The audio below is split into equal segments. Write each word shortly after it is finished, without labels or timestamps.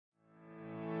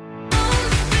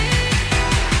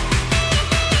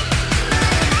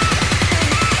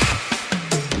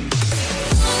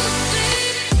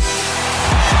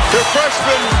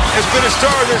been a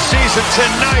star this season.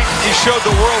 Tonight, he showed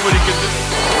the world what he could do.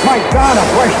 My God, a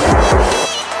question.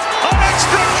 An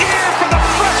extra gear for the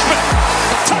freshman.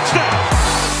 Touchdown.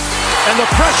 And the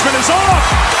freshman is off.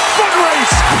 Foot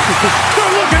race.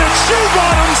 They're looking at shoe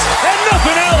bottoms and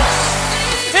nothing else.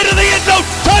 Into the end zone.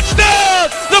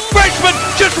 Touchdown. The freshman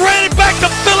just ran it back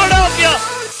to Philadelphia.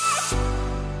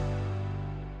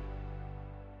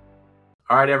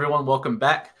 All right, everyone. Welcome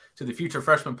back to the Future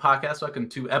Freshman Podcast. Welcome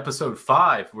to episode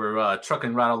 5. We're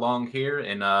trucking right along here,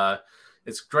 and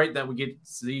it's great that we get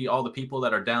to see all the people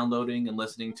that are downloading and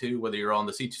listening to, whether you're on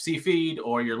the C2C feed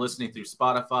or you're listening through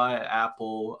Spotify,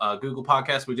 Apple, Google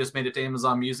Podcasts. We just made it to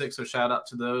Amazon Music, so shout out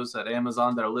to those at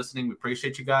Amazon that are listening. We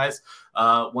appreciate you guys.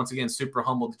 Once again, super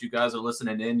humbled that you guys are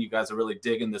listening in. You guys are really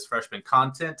digging this freshman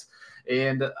content.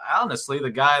 And honestly, the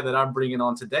guy that I'm bringing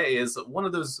on today is one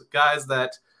of those guys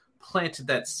that planted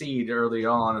that seed early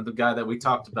on, and the guy that we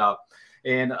talked about.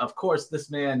 And of course, this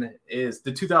man is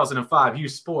the 2005 U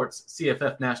Sports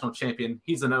CFF national champion.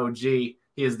 He's an OG. He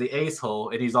is the ace hole,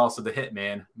 and he's also the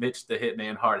hitman, Mitch the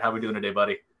Hitman Hart. How are we doing today,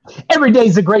 buddy? Every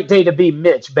day's a great day to be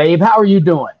Mitch, babe. How are you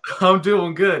doing? I'm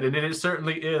doing good, and it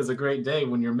certainly is a great day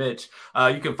when you're Mitch.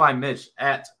 You can find Mitch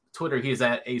at Twitter. He's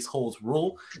at Ace Holes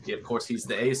Rule. Yeah, of course, he's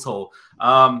the ace hole.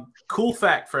 Cool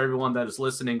fact for everyone that is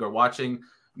listening or watching.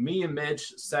 Me and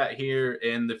Mitch sat here,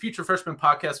 and the Future Freshman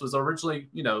Podcast was originally,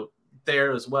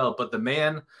 there as well. But the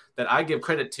man that I give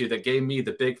credit to that gave me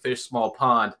the big fish, small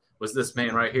pond was this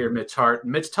man right here, Mitch Hart.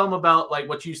 Mitch, tell him about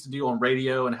what you used to do on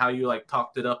radio and how you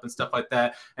talked it up and stuff like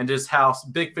that, and just how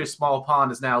Big Fish, Small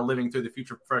Pond is now living through the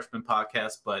Future Freshman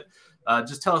Podcast. But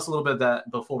just tell us a little bit of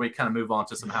that before we kind of move on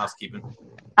to some housekeeping.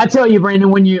 I tell you, Brandon,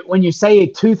 when you say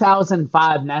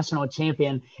 2005 national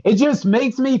champion, it just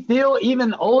makes me feel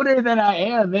even older than I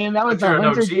am, man. That was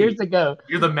 100 years ago.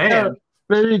 You're the man.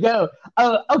 There you go.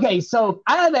 Okay, so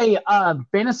I had a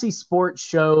fantasy sports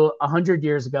show 100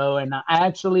 years ago, and I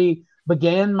actually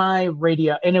began my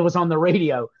radio, and it was on the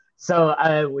radio. So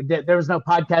there was no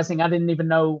podcasting. I didn't even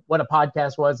know what a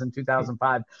podcast was in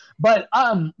 2005. But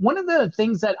one of the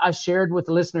things that I shared with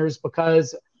listeners,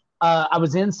 because I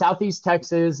was in Southeast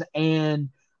Texas, and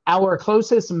our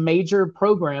closest major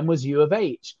program was U of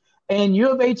H. And U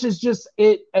of H is just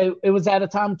it was at a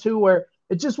time, too, where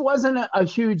it just wasn't a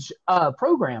huge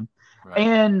program. Right.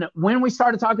 And when we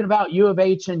started talking about U of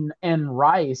H and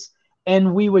Rice,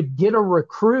 and we would get a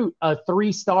recruit, a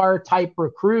 3-star type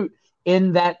recruit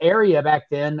in that area back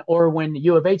then, or when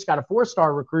U of H got a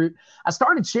 4-star recruit, I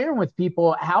started sharing with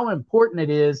people how important it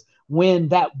is when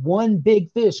that one big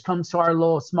fish comes to our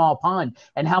little small pond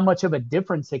and how much of a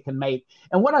difference it can make.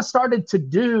 And what I started to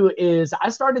do is I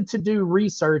started to do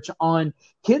research on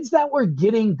kids that were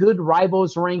getting good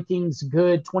Rivals rankings,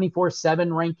 good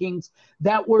 24/7 rankings,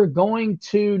 that were going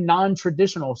to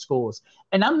non-traditional schools.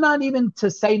 And I'm not even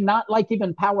to say not like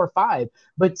even Power 5,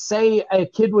 but say a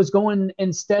kid was going,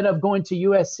 instead of going to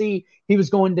USC, he was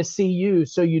going to CU.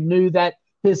 So you knew that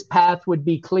his path would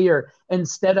be clear.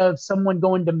 Instead of someone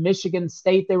going to Michigan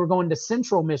State, they were going to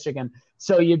Central Michigan.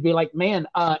 So you'd be like, man,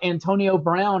 Antonio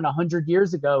Brown 100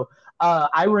 years ago.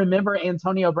 I remember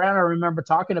Antonio Brown. I remember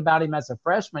talking about him as a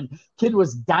freshman. Kid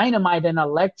was dynamite and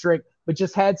electric, but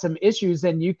just had some issues.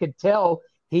 And you could tell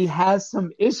he has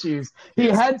some issues. He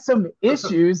had some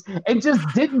issues and just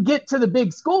didn't get to the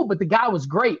big school, but the guy was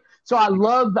great. So I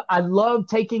love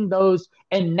taking those.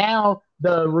 And now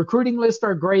the recruiting lists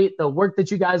are great. The work that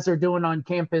you guys are doing on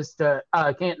campus to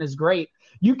Canton is great.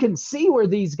 You can see where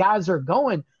these guys are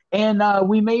going. And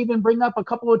we may even bring up a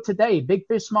couple of today. Big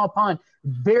Fish, Small Pond.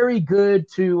 Very good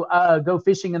to go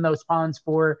fishing in those ponds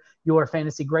for your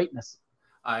fantasy greatness.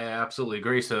 I absolutely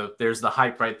agree. So there's the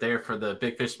hype right there for the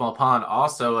Big Fish, Small Pond.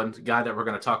 Also, a guy that we're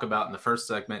going to talk about in the first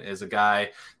segment is a guy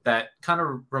that kind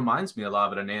of reminds me a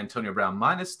lot of an Antonio Brown,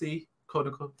 minus the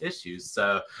quote-unquote issues.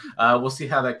 So we'll see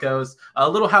how that goes. A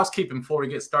little housekeeping before we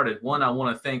get started. One, I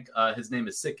want to thank his name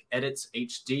is Sick Edits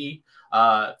HD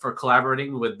for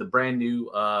collaborating with the brand new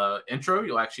intro.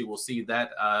 You actually will see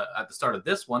that at the start of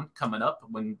this one coming up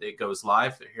when it goes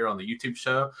live here on the YouTube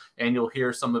show, and you'll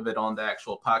hear some of it on the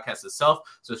actual podcast itself.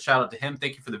 So shout out to him.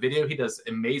 Thank you for the video. He does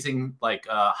amazing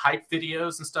hype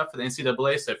videos and stuff for the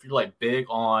NCAA. So if you're big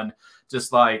on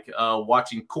just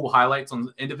watching cool highlights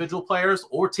on individual players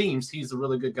or teams, he's a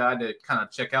really good guy to kind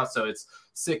of check out. So it's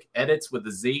Sick Edits with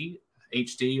a Z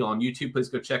HD on YouTube. Please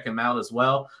go check him out as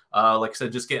well. Like I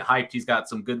said, just get hyped. He's got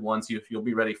some good ones. You'll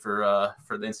be ready for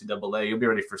the NCAA. You'll be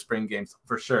ready for spring games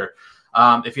for sure.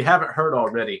 If you haven't heard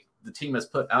already, the team has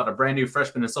put out a brand new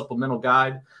freshman and supplemental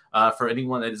guide for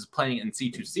anyone that is playing in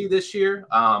C2C this year.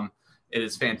 It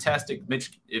is fantastic.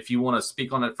 Mitch, if you want to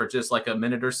speak on it for just like a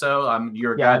minute or so,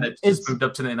 you're a guy that just moved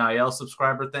up to the NIL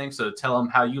subscriber thing. So tell them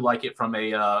how you like it from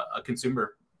a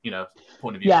consumer,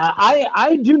 point of view. Yeah,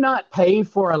 I do not pay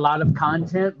for a lot of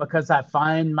content because I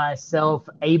find myself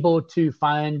able to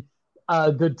find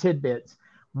good tidbits.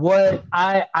 What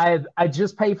I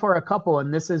just pay for a couple,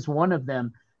 and this is one of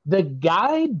them. The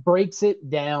guide breaks it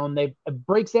down. It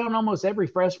breaks down almost every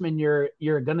freshman you're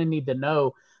going to need to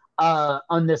know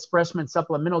on this freshman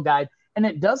supplemental guide, and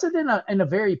it does it in a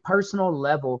very personal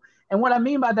level. And what I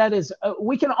mean by that is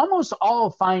we can almost all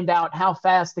find out how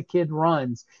fast the kid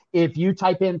runs. If you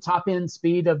type in top end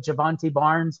speed of Javante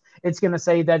Barnes, it's going to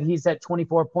say that he's at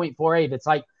 24.48. It's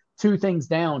like 2 things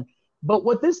down. But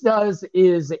what this does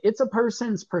is it's a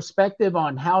person's perspective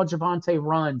on how Javante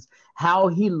runs, how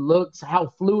he looks, how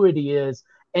fluid he is.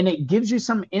 And it gives you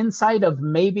some insight of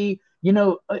maybe,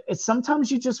 sometimes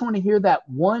you just want to hear that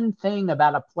one thing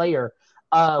about a player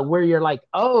where you're like,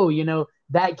 oh,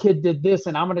 that kid did this.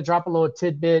 And I'm going to drop a little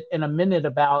tidbit in a minute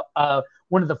about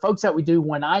one of the folks that we do.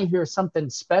 When I hear something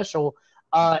special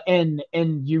and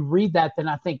you read that, then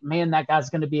I think, man, that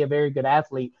guy's going to be a very good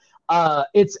athlete.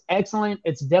 It's excellent.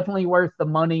 It's definitely worth the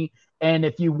money. And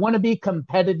if you want to be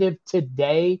competitive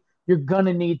today, you're going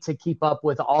to need to keep up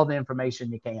with all the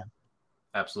information you can.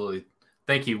 Absolutely.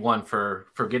 Thank you, 1, for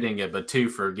getting it, but 2,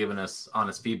 for giving us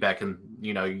honest feedback. And,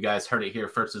 you guys heard it here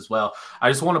first as well. I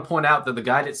just want to point out that the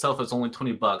guide itself is only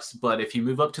 $20, but if you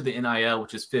move up to the NIL,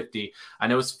 which is $50, I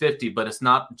know it's $50, but it's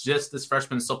not just this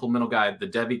freshman supplemental guide. The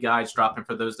Devy guide's dropping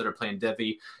for those that are playing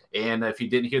Devy. And if you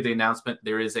didn't hear the announcement,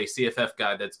 there is a CFF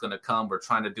guide that's going to come. We're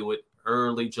trying to do it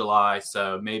early July.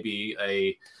 So maybe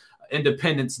a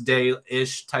Independence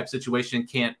Day-ish type situation.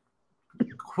 Can't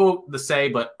quote the say,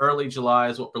 but early July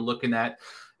is what we're looking at.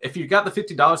 If you got the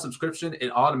 $50 subscription,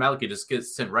 it automatically just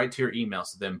gets sent right to your email.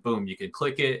 So then, boom, you can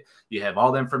click it. You have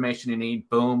all the information you need.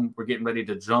 Boom, we're getting ready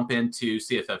to jump into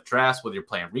CFF drafts, whether you're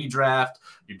playing redraft,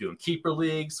 you're doing keeper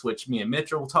leagues, which me and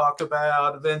Mitchell will talk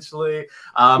about eventually.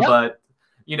 But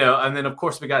and then, of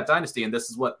course, we got Dynasty, and this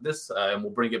is what and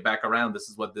we'll bring it back around. This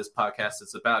is what this podcast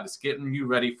is about. It's getting you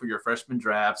ready for your freshman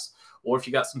drafts, or if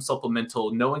you got some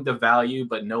supplemental, knowing the value,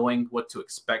 but knowing what to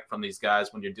expect from these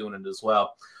guys when you're doing it as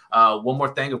well. One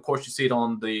more thing, of course, you see it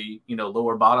on the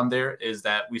lower bottom there, is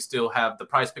that we still have the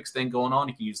Prize Picks thing going on.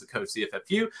 You can use the code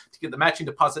CFFU to get the matching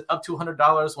deposit up to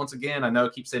 $100. Once again, I know I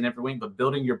keep saying every week, but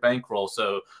building your bankroll.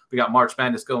 So we got March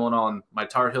Madness going on. My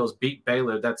Tar Heels beat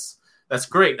Baylor. That's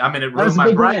great. I mean, it ruined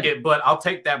my bracket, but I'll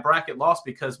take that bracket loss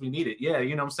because we need it. Yeah,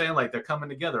 you know what I'm saying? Like, they're coming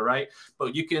together, right?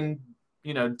 But you can,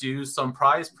 do some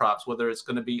prize props, whether it's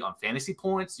going to be on fantasy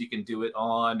points. You can do it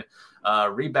on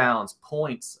rebounds,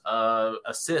 points,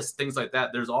 assists, things like that.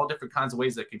 There's all different kinds of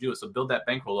ways that you do it. So build that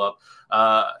bankroll up.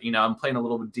 I'm playing a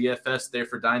little bit DFS there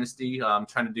for Dynasty. I'm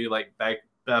trying to do like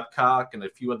Babcock and a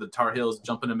few other Tar Heels,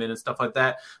 jumping them in and stuff like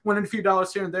that, winning a few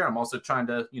dollars here and there. I'm also trying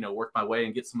to, work my way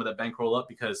and get some of that bankroll up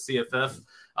because CFF,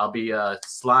 I'll be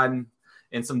sliding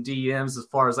in some DMs as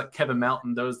far as like Kevin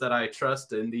Mountain, those that I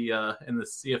trust in the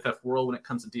CFF world when it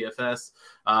comes to DFS.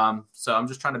 So I'm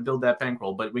just trying to build that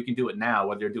bankroll, but we can do it now,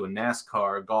 whether you're doing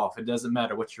NASCAR, golf, it doesn't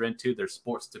matter what you're into. There's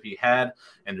sports to be had,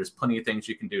 and there's plenty of things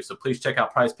you can do. So please check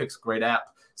out Prize Picks, great app.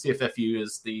 CFFU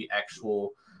is the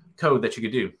actual code that you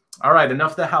could do. All right,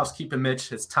 enough of the housekeeping,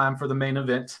 Mitch. It's time for the main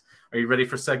event. Are you ready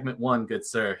for segment 1, good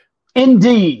sir?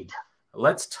 Indeed.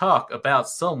 Let's talk about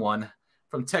someone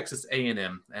from Texas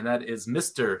A&M, and that is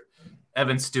Mr.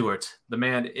 Evan Stewart. The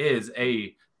man is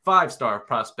a 5-star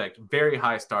prospect, very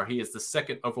high star. He is the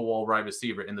 2nd overall wide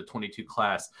receiver in the 22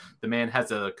 class. The man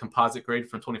has a composite grade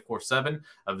from 24/7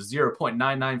 of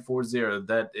 0.9940.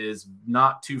 That is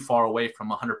not too far away from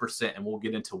 100%, and we'll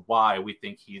get into why we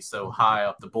think he's so high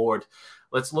up the board.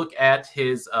 Let's look at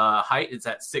his height. It's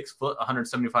at 6 foot,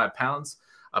 175 pounds.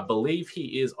 I believe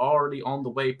he is already on the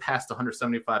way past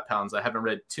 175 pounds. I haven't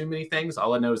read too many things.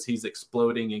 All I know is he's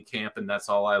exploding in camp, and that's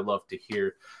all I love to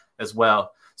hear as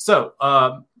well. So,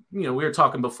 we were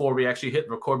talking before we actually hit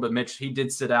record, but Mitch, he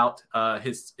did sit out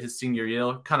his senior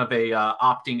year, kind of a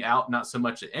opting out, not so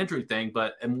much an injury thing,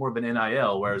 but more of an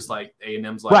NIL, whereas like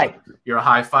A&M's like, right, you're a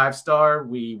high 5-star.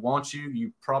 We want you.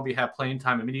 You probably have playing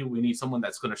time immediately. We need someone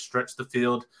that's going to stretch the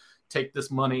field, take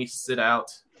this money, sit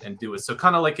out, and do it. So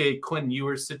kind of like a Quinn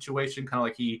Ewers situation, kind of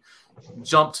like he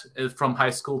jumped from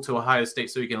high school to Ohio State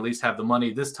so he can at least have the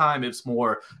money. This time it's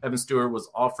more Evan Stewart was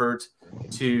offered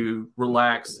to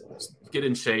relax, get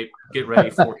in shape, get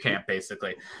ready for camp,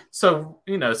 basically. So,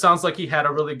 it sounds like he had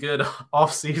a really good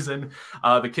offseason.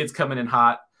 The kid's coming in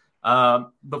hot.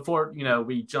 Before,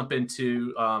 we jump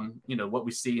into, what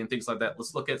we see and things like that,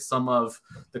 let's look at some of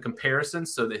the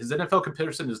comparisons. So his NFL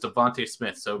comparison is Devontae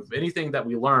Smith. So anything that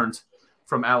we learned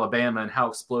from Alabama and how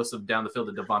explosive down the field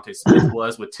that Devontae Smith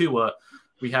was with Tua,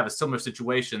 we have a similar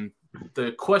situation.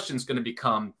 The question is going to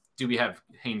become, do we have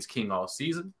Haynes King all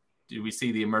season? Do we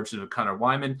see the emergence of Connor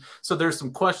Wyman? So there's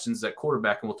some questions at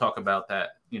quarterback, and we'll talk about that,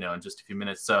 in just a few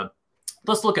minutes. So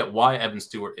let's look at why Evan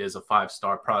Stewart is a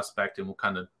 5-star prospect, and we'll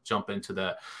kind of jump into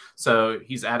that. So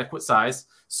he's adequate size,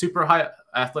 super high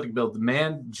athletic build. The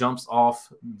man jumps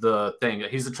off the thing.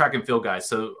 He's a track and field guy.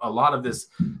 So a lot of this,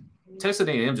 Texas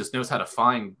A&M just knows how to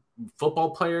find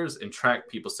football players and track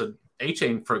people. So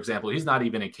Achane, for example, he's not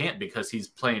even in camp because he's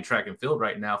playing track and field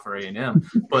right now for A&M.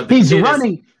 But he's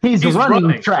running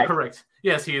track. Correct.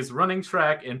 Yes, he is running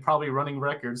track and probably running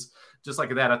records just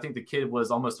like that. I think the kid was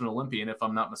almost an Olympian, if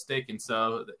I'm not mistaken.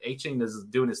 So Achane is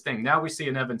doing his thing. Now we see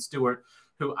an Evan Stewart,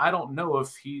 who I don't know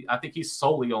if I think he's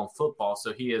solely on football,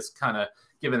 so he is kind of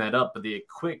giving that up. But the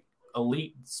quick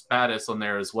elite status on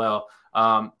there as well.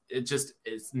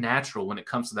 It's natural when it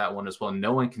comes to that one as well.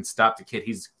 No one can stop the kid.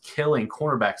 He's killing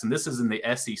cornerbacks, and this is in the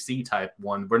SEC type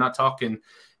one. We're not talking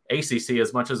ACC.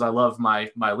 As much as I love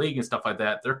my league and stuff like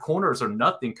that, their corners are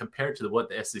nothing compared to what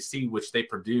the SEC, which they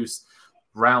produce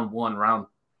round 1, round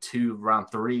 2, round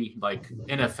 3, like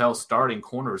NFL starting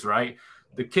corners, right?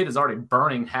 The kid is already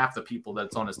burning half the people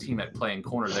that's on his team at playing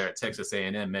corner there at Texas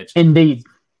A&M, Mitch. Indeed.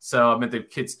 So, the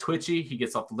kid's twitchy. He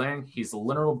gets off the lane. He's a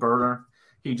literal burner.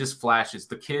 He just flashes.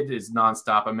 The kid is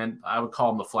nonstop. I would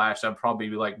call him the Flash. I'd probably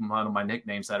be like one of my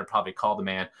nicknames that I'd probably call the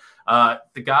man.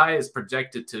 The guy is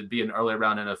projected to be an early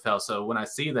round NFL. So when I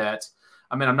see that,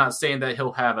 I'm not saying that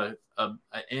he'll have an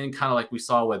end kind of like we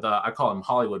saw with, I call him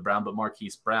Hollywood Brown, but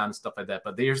Marquise Brown and stuff like that.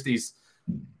 But there's these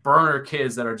burner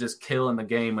kids that are just killing the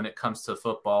game when it comes to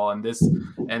football.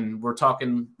 And we're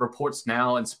talking reports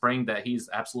now in spring that he's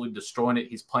absolutely destroying it.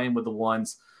 He's playing with the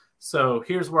ones. So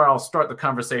here's where I'll start the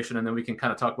conversation, and then we can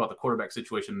kind of talk about the quarterback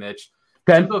situation, Mitch.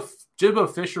 Okay. Jimbo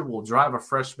Fisher will drive a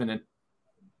freshman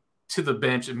to the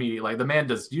bench immediately. Like, the man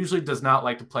usually does not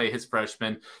like to play his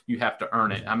freshman. You have to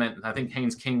earn it. I think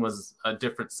Haynes King was a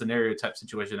different scenario type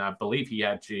situation. I believe he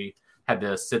actually had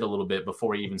to sit a little bit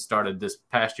before he even started this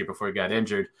past year before he got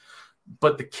injured.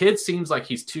 But the kid seems like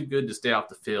he's too good to stay off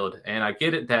the field. And I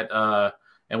get it that,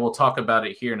 and we'll talk about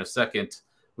it here in a second,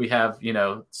 we have,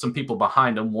 some people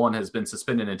behind him. One has been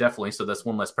suspended indefinitely, so that's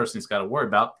one less person he's got to worry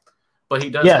about. But he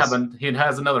does he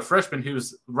has another freshman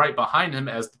who's right behind him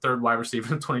as the third wide receiver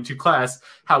in the 22 class.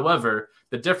 However,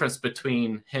 the difference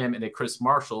between him and a Chris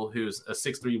Marshall, who's a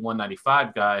 6'3",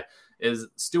 195 guy, is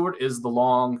Stewart is the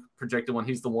long projected one.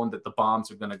 He's the one that the bombs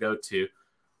are going to go to.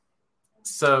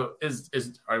 So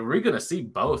are we going to see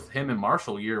both him and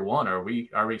Marshall year one? Are we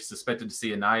suspected to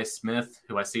see Ainias Smith,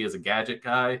 who I see as a gadget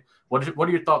guy? What are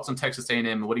your thoughts on Texas A&M,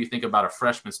 and what do you think about a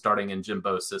freshman starting in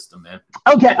Jimbo's system, man?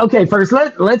 Okay. First,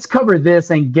 let's cover this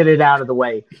and get it out of the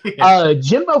way.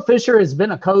 Jimbo Fisher has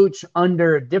been a coach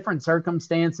under different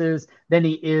circumstances than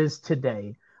he is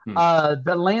today.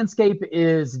 The landscape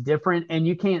is different, and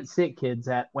you can't sit kids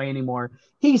that way anymore.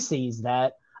 He sees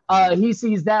that. He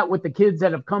sees that with the kids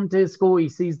that have come to his school. He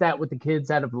sees that with the kids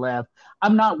that have left.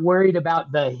 I'm not worried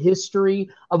about the history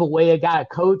of a way a guy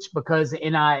coached, because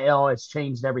NIL has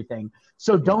changed everything.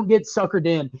 So don't get suckered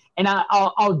in. And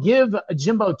I'll give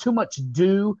Jimbo too much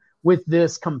due with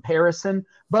this comparison.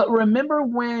 But remember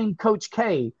when Coach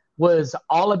K was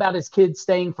all about his kids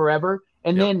staying forever?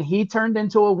 And then he turned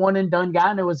into a one-and-done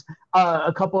guy, and it was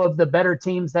a couple of the better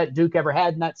teams that Duke ever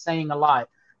had, and that's saying a lot.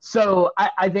 So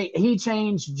I think he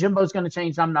changed. Jimbo's going to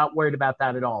change. I'm not worried about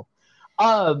that at all.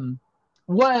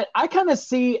 What I kind of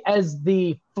see as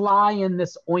the fly in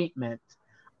this ointment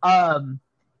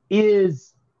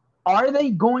is, are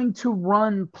they going to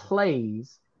run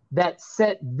plays that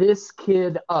set this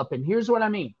kid up? And here's what I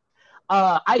mean.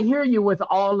 I hear you with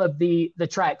all of the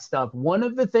track stuff. One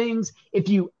of the things, if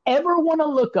you ever want to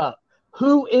look up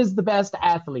who is the best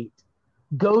athlete,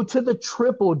 go to the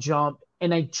triple jump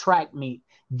in a track meet.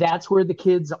 That's where the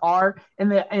kids are. And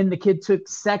the kid took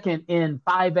second in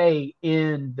 5A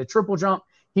in the triple jump.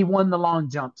 He won the long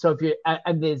jump. So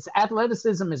his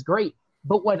athleticism is great.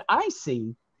 But what I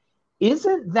see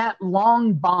isn't that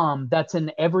long bomb that's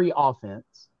in every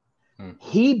offense.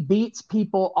 He beats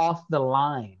people off the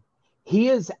line. He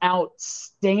is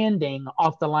outstanding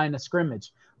off the line of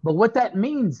scrimmage. But what that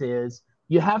means is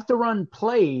you have to run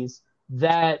plays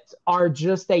that are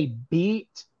just a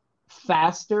beat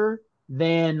faster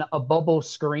than a bubble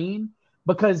screen,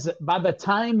 because by the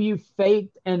time you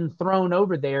faked and thrown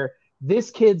over there, this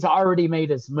kid's already made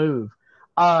his move.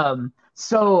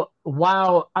 So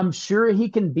while I'm sure he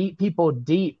can beat people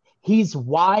deep, he's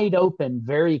wide open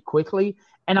very quickly.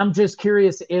 And I'm just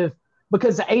curious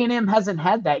because A&M hasn't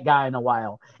had that guy in a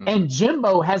while. Mm-hmm. And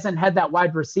Jimbo hasn't had that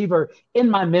wide receiver in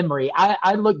my memory.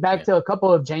 I look back to a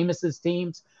couple of Jameis's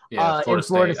teams in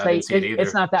Florida State.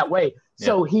 It's not that way. Yeah.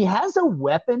 So he has a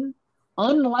weapon,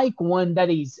 unlike one that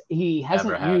he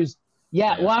hasn't used.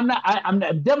 Yeah, well, I'm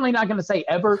definitely not going to say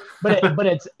ever, but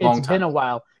it's been a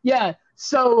while. Yeah,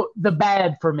 so the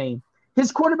bad for me.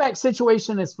 His quarterback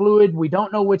situation is fluid. We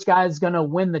don't know which guy is going to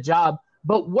win the job.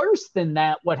 But worse than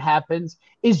that, what happens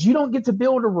is you don't get to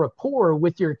build a rapport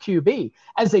with your QB.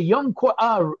 As a young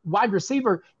wide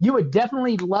receiver, you would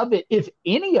definitely love it if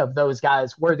any of those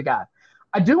guys were the guy.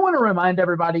 I do want to remind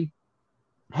everybody,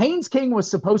 Haynes King was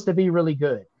supposed to be really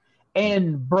good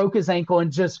and broke his ankle,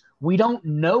 and we don't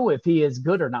know if he is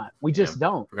good or not. We just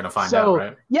don't. We're going to find out,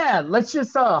 right? Yeah, let's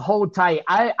just hold tight.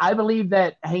 I believe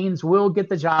that Haynes will get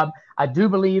the job. I do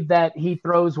believe that he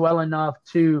throws well enough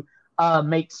to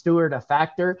make Stewart a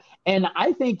factor. And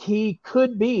I think he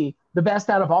could be the best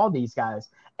out of all these guys.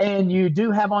 And you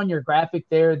do have on your graphic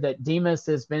there that Demas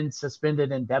has been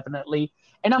suspended indefinitely.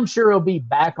 And I'm sure he'll be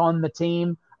back on the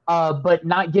team. But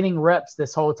not getting reps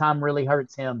this whole time really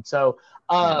hurts him. So,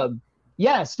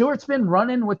 Stewart's been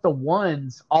running with the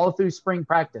ones all through spring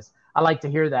practice. I like to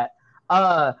hear that.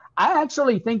 I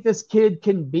actually think this kid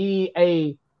can be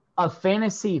a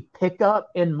fantasy pickup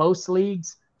in most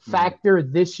leagues factor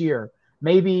this year.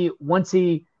 Maybe once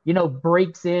he,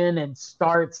 breaks in and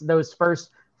starts those first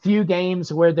few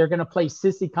games where they're going to play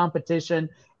sissy competition,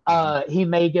 he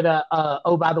may get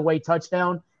a by the way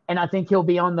touchdown. And I think he'll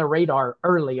be on the radar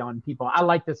early on people. I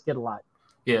like this kid a lot.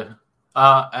 Yeah.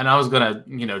 And I was going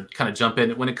to, kind of jump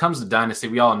in. When it comes to Dynasty,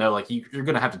 we all know, you're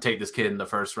going to have to take this kid in the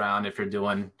first round if you're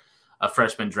doing a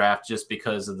freshman draft just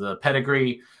because of the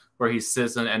pedigree where he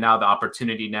sits in, and now the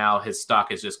opportunity his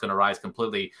stock is just going to rise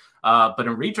completely. But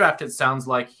in redraft, it sounds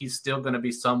like he's still going to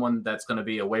be someone that's going to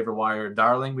be a waiver wire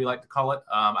darling, we like to call it.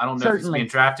 I don't know if he's being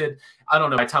drafted. I don't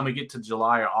know. By the time we get to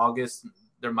July or August,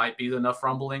 there might be enough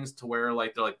rumblings to where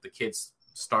they're the kid's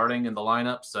starting in the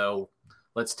lineup. So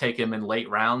let's take him in late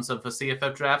rounds of a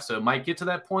CFF draft. So it might get to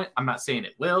that point. I'm not saying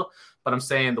it will, but I'm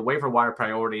saying the waiver wire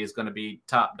priority is going to be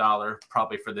top dollar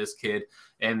probably for this kid.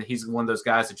 And he's one of those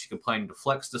guys that you can play into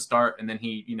flex to start. And then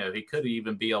he could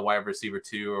even be a wide receiver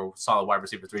 2 or solid wide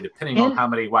receiver 3, depending on how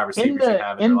many wide receivers you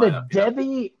have in the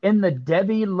lineup. In the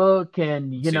Debbie look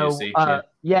and, C2C,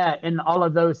 and all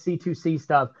of those C2C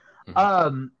stuff.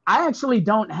 Mm-hmm. I actually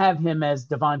don't have him as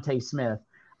Devontae Smith.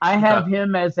 I have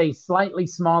him as a slightly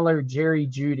smaller Jerry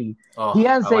Jeudy. He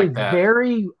has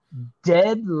very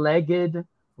dead-legged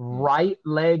right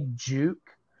leg juke.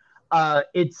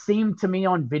 It seemed to me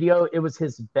on video it was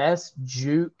his best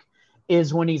juke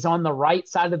is when he's on the right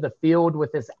side of the field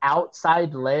with his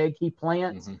outside leg he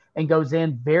plants and goes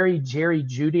in very Jerry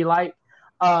Jeudy-like.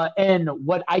 And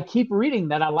what I keep reading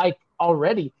that I like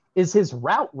already is his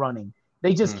route running.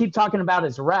 They just keep talking about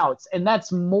his routes, and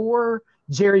that's more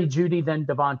Jerry Jeudy than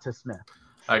Devonta Smith.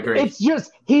 I agree. It's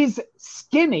just he's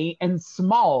skinny and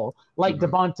small like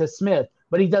Devonta Smith,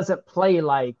 but he doesn't play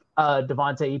like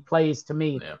Devonta. He plays to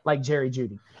me like Jerry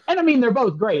Jeudy. And I mean, they're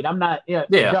both great. I'm not,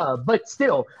 but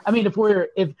still, I mean,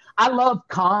 if I love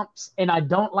comps and I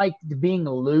don't like being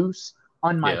loose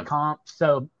on my comps.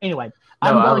 So anyway,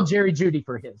 I'm going Jerry Jeudy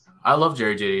for his. I love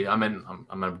Jerry Jeudy.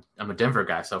 I'm a Denver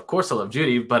guy, so of course I love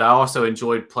Jeudy, but I also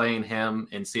enjoyed playing him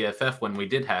in CFF when we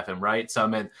did have him, right? So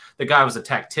the guy was a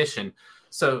tactician,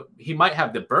 so he might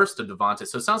have the burst of Devonta.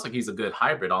 So it sounds like he's a good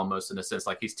hybrid almost in a sense,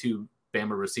 like he's two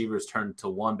Bama receivers turned to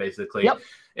one basically. Yep.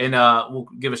 And we'll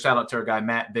give a shout out to our guy,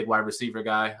 Matt, big wide receiver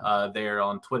guy there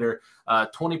on Twitter.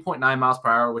 20.9 miles per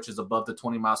hour, which is above the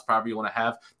 20 miles per hour you want to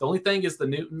have. The only thing is the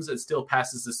Newtons, it still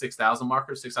passes the 6,000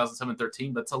 marker,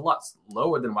 6,713, but it's a lot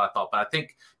lower than what I thought. But I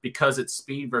think because it's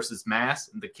speed versus mass,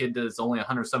 and the kid is only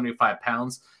 175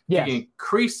 pounds, he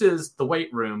increases the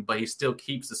weight room, but he still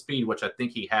keeps the speed, which I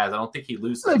think he has. I don't think he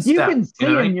loses a step. You can see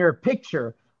in your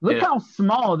picture, look how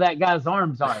small that guy's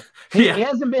arms are. He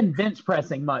hasn't been bench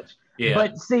pressing much. Yeah.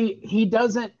 But see, he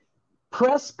doesn't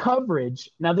press coverage.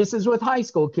 Now, this is with high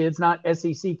school kids, not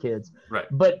SEC kids. Right.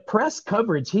 But press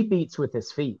coverage, he beats with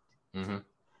his feet. Mm-hmm.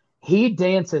 He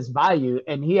dances by you,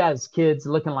 and he has kids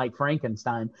looking like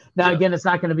Frankenstein. Now, again, it's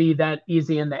not going to be that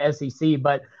easy in the SEC,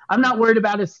 but I'm not worried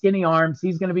about his skinny arms.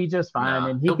 He's going to be just fine.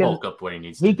 And he'll bulk up when he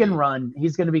needs to. He can run.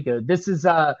 He's going to be good. This is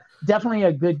definitely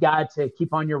a good guy to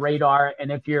keep on your radar.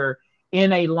 And if you're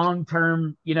in a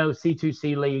long-term,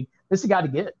 C2C league, this is a guy to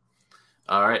get.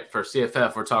 All right, for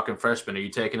CFF, we're talking freshman. Are you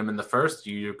taking him in the first?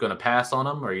 You're going to pass on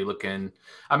him? Or are you looking?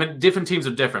 I mean, different teams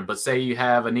are different, but say you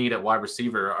have a need at wide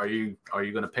receiver. Are you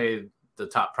going to pay the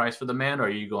top price for the man, or are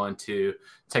you going to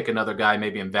take another guy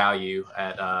maybe in value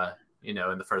at in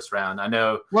the first round? I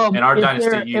know in our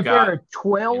dynasty there are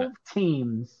 12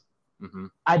 teams,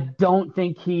 I don't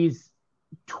think he's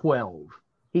 12.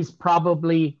 He's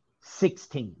probably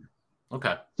 16.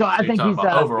 Okay. So I think he's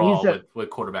overall with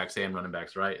quarterbacks and running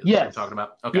backs, right? Is yes. What you're talking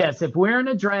about? Okay. Yes. If we're in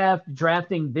a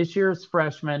drafting this year's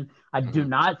freshman, I do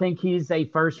not think he's a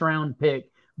first round pick,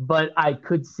 but I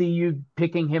could see you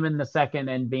picking him in the second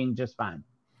and being just fine.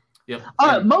 Yep.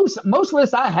 Most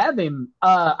lists I have him.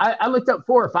 I looked up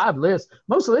 4 or 5 lists.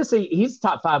 Most lists he's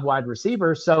top 5 wide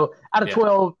receiver. So out of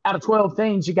 12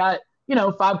 things, you got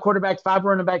 5 quarterbacks, 5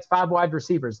 running backs, 5 wide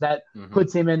receivers. That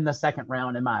puts him in the second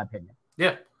round, in my opinion.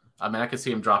 Yeah. I mean, I could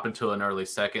see him drop into an early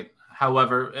second.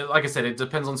 However, like I said, it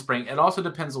depends on spring. It also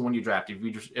depends on when you draft.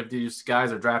 If these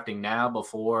guys are drafting now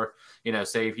before,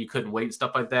 say if you couldn't wait and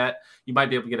stuff like that, you might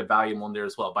be able to get a value on there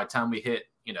as well. By the time we hit,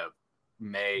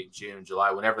 May, June, July,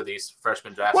 whenever these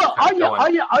freshman drafts are all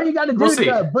you got to do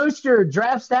to boost your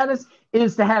draft status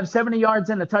is to have 70 yards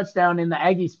and a touchdown in the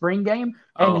Aggie spring game,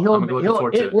 and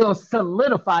it will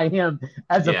solidify him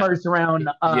as a first round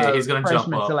he's going to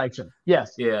jump up. Selection.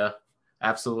 Yes. Yeah.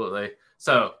 Absolutely.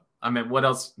 So, I mean, what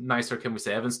else nicer can we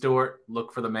say? Evan Stewart,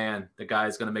 look for the man. The guy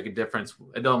is going to make a difference.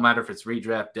 It don't matter if it's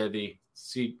redraft, Debbie,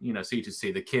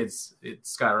 C2C. The kids, it's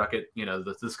skyrocket.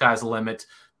 The sky's the limit.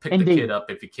 Pick the kid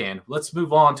up if you can. Let's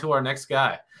move on to our next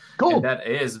guy. Cool. And that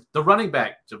is the running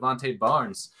back, Javonte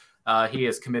Barnes. He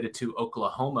is committed to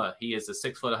Oklahoma. He is a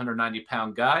 6 foot,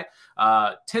 190-pound guy.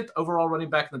 10th overall running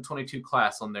back in the 22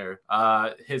 class on there.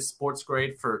 His sports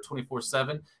grade for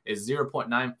 24/7 is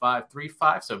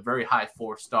 0.9535, so very high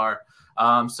 4-star.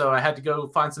 So I had to go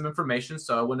find some information.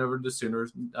 So I went over to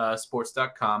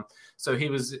Soonersports.com. So he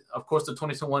was, of course, the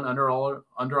 2021 Under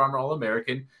Armour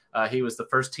All-American. He was the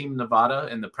first team in Nevada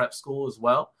in the prep school as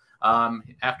well.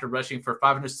 After rushing for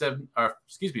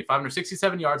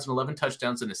 567 yards and 11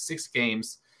 touchdowns in his 6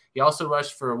 games. He also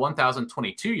rushed for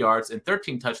 1,022 yards and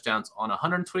 13 touchdowns on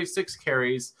 126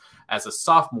 carries as a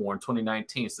sophomore in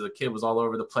 2019. So the kid was all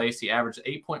over the place. He averaged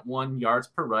 8.1 yards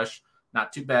per rush.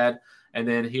 Not too bad. And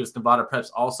then he was Nevada Prep's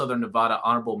All-Southern Nevada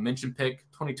honorable mention pick.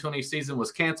 2020 season was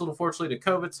canceled, unfortunately, to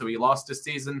COVID, so he lost his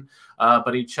season.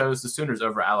 But he chose the Sooners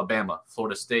over Alabama,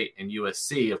 Florida State, and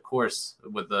USC, of course,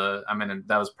 that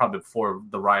was probably before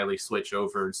the Riley switch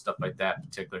over and stuff like that in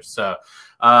particular. So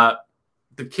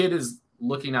the kid is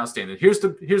looking outstanding. Here's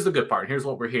the good part. Here's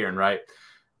what we're hearing, right?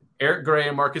 Eric Gray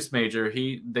and Marcus Major,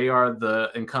 they are the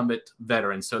incumbent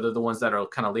veterans. So they're the ones that are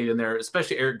kind of leading there,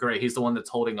 especially Eric Gray. He's the one that's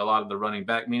holding a lot of the running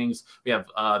back meetings. We have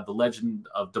the legend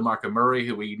of DeMarco Murray,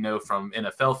 who we know from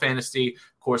NFL fantasy,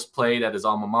 of course, played at his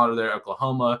alma mater there,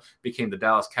 Oklahoma, became the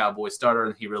Dallas Cowboys starter,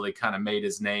 and he really kind of made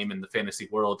his name in the fantasy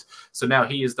world. So now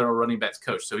he is their running backs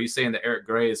coach. So he's saying that Eric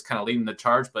Gray is kind of leading the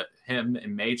charge, but him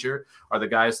and Major are the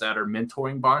guys that are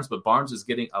mentoring Barnes. But Barnes is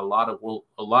getting a lot of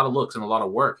looks and a lot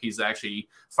of work. He's actually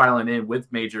filing in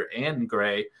with Major and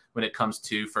Gray when it comes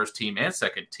to first team and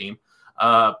second team.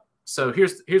 So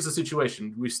here's the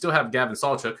situation. We still have Gavin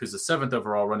Sawchuk, who's the 7th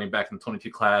overall running back in the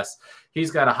 22 class.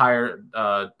 He's got a higher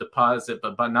deposit,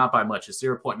 but not by much. It's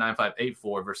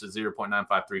 0.9584 versus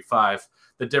 0.9535.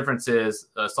 The difference is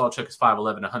Sawchuk is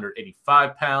 5'11",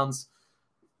 185 pounds.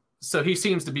 So he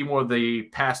seems to be more of the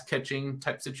pass catching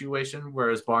type situation,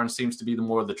 whereas Barnes seems to be the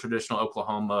more of the traditional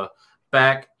Oklahoma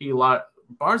back.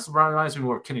 Barnes reminds me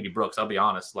more of Kennedy Brooks. I'll be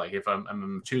honest. Like if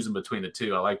I'm choosing between the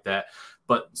two, I like that.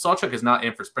 But Sawchuk is not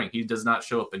in for spring. He does not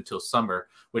show up until summer,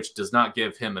 which does not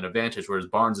give him an advantage. Whereas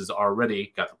Barnes has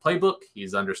already got the playbook.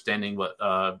 He's understanding what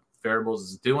Variables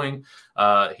is doing.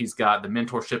 He's got the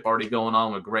mentorship already going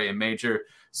on with Gray and Major.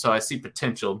 So I see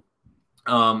potential.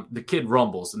 The kid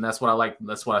rumbles, and that's what I like.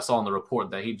 That's what I saw in the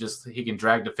report, that he can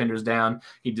drag defenders down.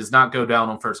 He does not go down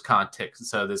on first contact.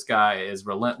 So this guy is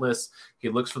relentless. He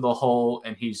looks for the hole,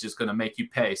 and he's just going to make you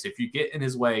pay. So if you get in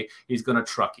his way, he's going to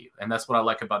truck you. And that's what I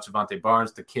like about Javonte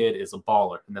Barnes. The kid is a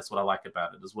baller, and that's what I like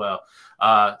about it as well.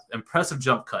 Impressive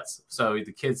jump cuts. So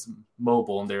the kid's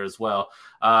mobile in there as well.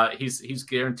 He's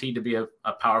guaranteed to be a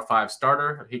Power 5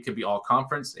 starter. He could be all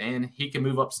conference, and he can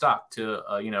move up stock to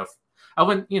I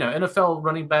wouldn't, NFL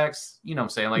running backs, what I'm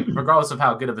saying? Like, regardless of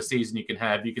how good of a season you can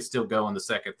have, you can still go in the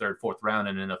 2nd, 3rd, 4th round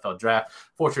in an NFL draft.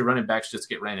 Fortunately, running backs just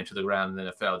get ran into the ground in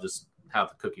the NFL, just how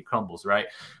the cookie crumbles, right?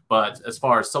 But as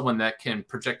far as someone that can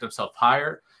project himself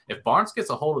higher, if Barnes gets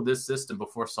a hold of this system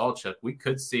before Sawchuk, we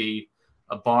could see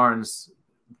a Barnes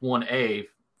 1A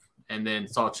and then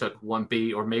Sawchuk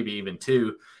 1B, or maybe even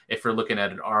 2 if we're looking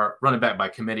at our running back by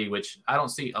committee, which I don't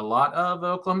see a lot of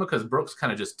Oklahoma, because Brooks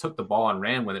kind of just took the ball and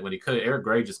ran with it when he could. Eric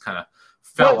Gray just kind of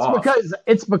fell off.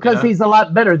 It's because he's a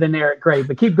lot better than Eric Gray,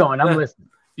 but keep going. I'm listening.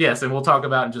 Yes, and we'll talk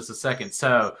about it in just a second.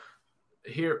 So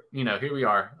here we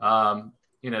are.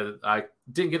 I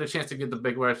didn't get a chance to get the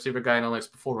big wide receiver guy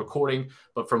analytics before recording,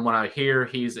 but from what I hear,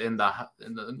 he's in the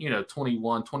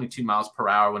 21, 22 miles per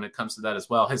hour when it comes to that as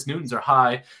well. His Newtons are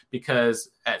high because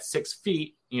at 6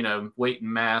 feet, weight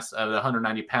and mass of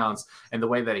 190 pounds, and the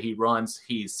way that he runs,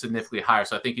 he's significantly higher.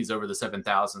 So I think he's over the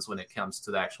 7,000s when it comes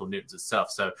to the actual Newtons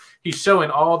itself. So he's showing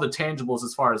all the tangibles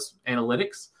as far as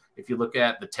analytics. If you look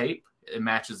at the tape, it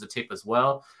matches the tape as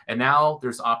well. And now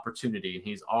there's opportunity, and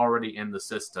he's already in the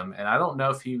system. And I don't know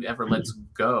if he ever lets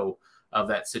go of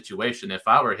that situation. If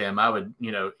I were him, I would,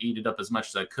 eat it up as much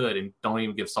as I could and don't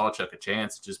even give Sawchuk a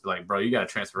chance. Just be like, bro, you got to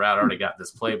transfer out. I already got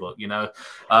this playbook,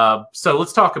 So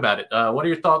let's talk about it. What are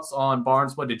your thoughts on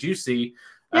Barnes? What did you see?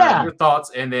 Your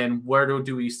thoughts, and then where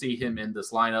do we see him in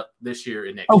this lineup this year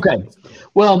and next year? Okay.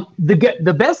 Well,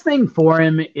 the best thing for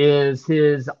him is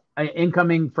his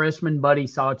incoming freshman buddy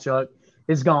Sawchuk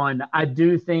is gone. I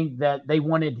do think that they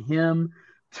wanted him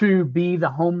to be the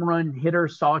home run hitter.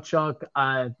 Sawchuk,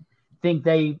 I think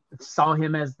they saw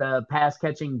him as the pass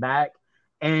catching back,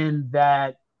 and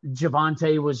that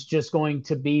Javonte was just going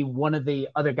to be one of the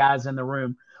other guys in the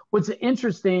room. What's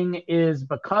interesting is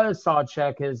because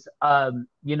Sawchuk is,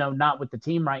 not with the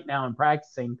team right now and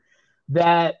practicing,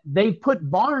 that they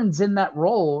put Barnes in that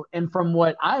role. And from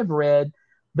what I've read,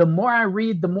 the more I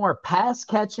read, the more pass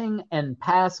catching and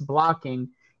pass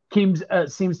blocking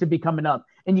seems to be coming up.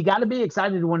 And you got to be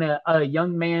excited when a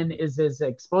young man is as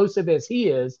explosive as he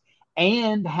is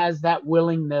and has that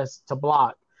willingness to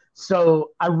block.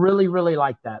 So I really, really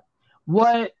like that.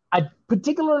 What I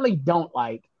particularly don't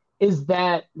like is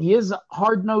that he is a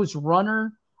hard-nosed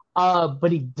runner,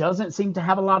 but he doesn't seem to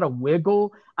have a lot of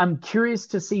wiggle. I'm curious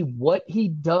to see what he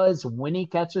does when he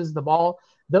catches the ball.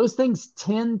 Those things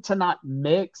tend to not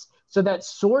mix. So that's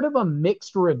sort of a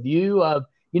mixed review of,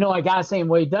 a guy saying,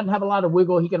 well, he doesn't have a lot of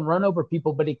wiggle. He can run over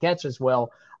people, but he catches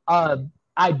well.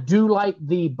 I do like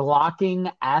the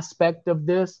blocking aspect of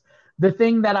this. The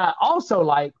thing that I also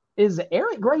like is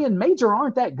Eric Gray and Major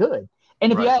aren't that good.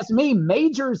 And if you ask me,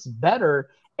 Major's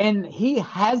better, and he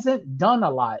hasn't done a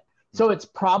lot. So it's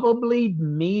probably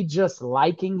me just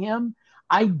liking him.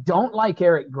 I don't like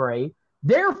Eric Gray.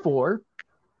 Therefore,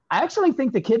 I actually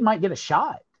think the kid might get a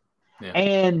shot. Yeah.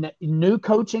 And new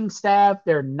coaching staff,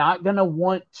 they're not going to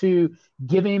want to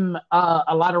give him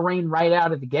a lot of rain right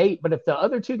out of the gate. But if the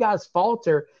other two guys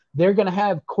falter, they're going to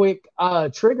have quick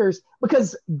triggers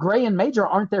because Gray and Major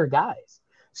aren't their guys.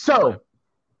 So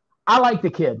I like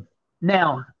the kid.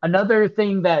 Now, another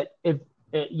thing that if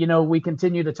we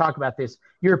continue to talk about this,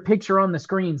 your picture on the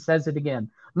screen says it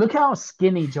again. Look how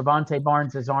skinny Javonte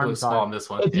Barnes' arms are. On this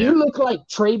one. If you look like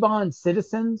Trayvon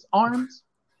Citizen's arms,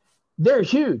 they're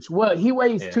huge. Well, he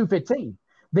weighs 215.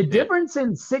 The difference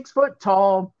in 6 foot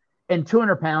tall and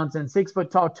 200 pounds and 6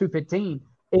 foot tall, 215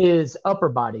 is upper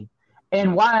body.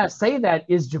 And why I say that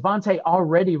is Javonte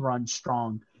already runs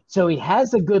strong. So he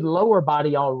has a good lower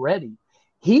body already.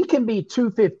 He can be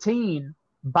 215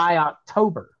 by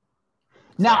October.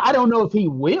 Now, I don't know if he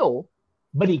will,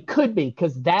 but he could be,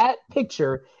 because that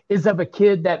picture is of a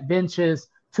kid that benches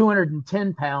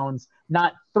 210 pounds,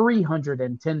 not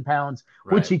 310 pounds,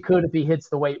 which he could if he hits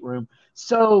the weight room.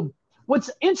 So what's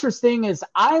interesting is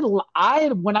when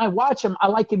I watch him, I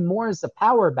like him more as a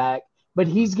power back, but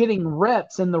he's getting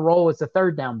reps in the role as a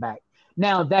third down back.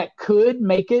 Now, that could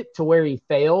make it to where he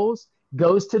fails,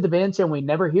 goes to the bench, and we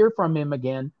never hear from him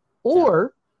again.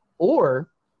 Or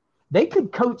they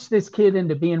could coach this kid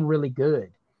into being really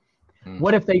good.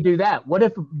 What if they do that? What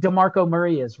if DeMarco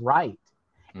Murray is right?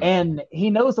 And he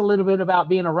knows a little bit about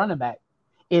being a running back.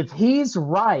 If he's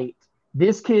right,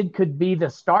 this kid could be the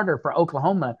starter for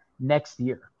Oklahoma next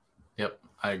year. Yep,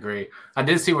 I agree. I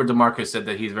did see where DeMarco said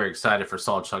that he's very excited for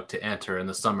Sawchuk to enter in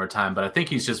the summertime, but I think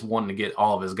he's just wanting to get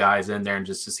all of his guys in there and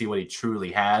just to see what he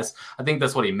truly has. I think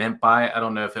that's what he meant by it. I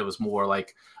don't know if it was more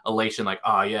like elation, like,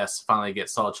 oh, yes, finally get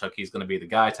Sawchuk, he's going to be the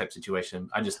guy type situation.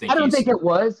 I just think I don't think it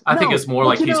was. I think it's more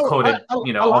like he's quoted,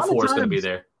 all four is going to be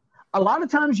there. A lot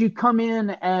of times you come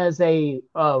in as a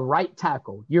right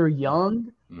tackle. You're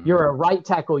young. You're a right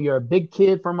tackle. You're a big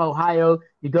kid from Ohio.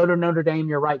 You go to Notre Dame,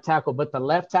 you're right tackle, but the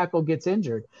left tackle gets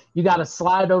injured. You got to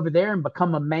slide over there and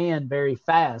become a man very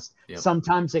fast. Yep.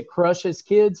 Sometimes it crushes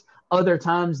kids. Other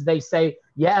times they say,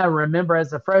 yeah, remember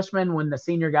as a freshman when the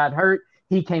senior got hurt,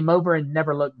 he came over and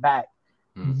never looked back.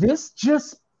 This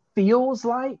just feels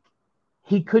like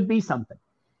he could be something.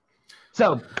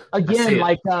 So again,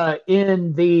 like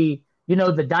in the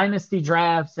the dynasty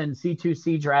drafts and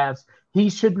C2C drafts, he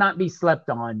should not be slept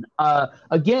on.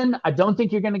 Again, I don't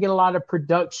think you're going to get a lot of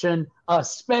production,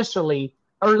 especially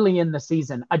early in the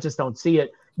season. I just don't see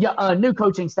it. Yeah, new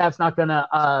coaching staff's not going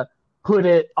to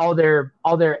put all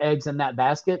their eggs in that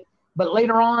basket. But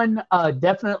later on,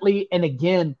 definitely. And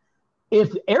again,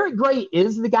 if Eric Gray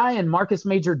is the guy and Marcus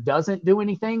Major doesn't do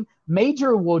anything,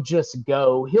 Major will just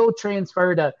go. He'll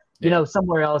transfer to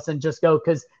somewhere else and just go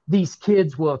because these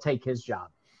kids will take his job.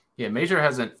 Yeah, Major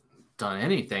hasn't done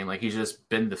anything. Like, he's just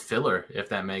been the filler, if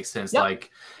that makes sense. Yep.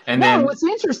 Like, and then what's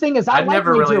interesting is I like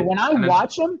Major. When I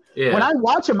watch him,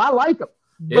 I like him.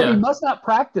 But he must not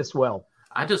practice well.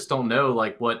 I just don't know,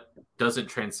 like, what doesn't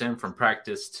transcend from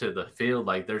practice to the field.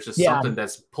 Like, there's just something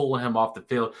that's pulling him off the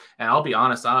field. And I'll be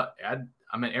honest, I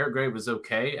mean, Eric Gray was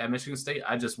okay at Michigan State.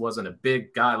 I just wasn't a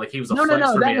big guy. Like, he was a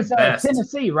flex for me at best.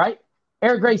 Tennessee, right?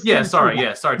 Eric Gray.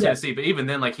 Tennessee. But even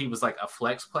then, like, he was like a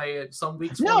flex play at some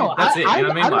weeks. No, that's it. You know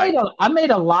what I mean? I made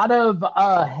a lot of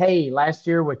hay last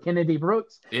year with Kennedy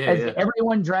Brooks.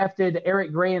 Everyone drafted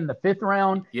Eric Gray in the 5th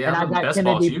round. Yeah, and I got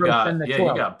Kennedy Brooks in the 12th.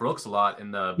 You got Brooks a lot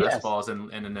in the best balls and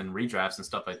then redrafts and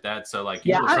stuff like that. So, like,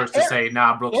 you were first to say,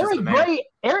 nah, Brooks is the man.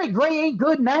 Eric Gray ain't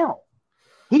good now.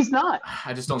 He's not.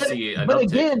 I just don't see it. But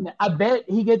again, I bet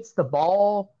he gets the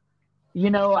ball.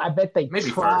 I bet they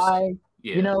try. First.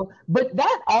 Yeah. But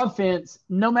that offense,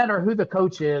 no matter who the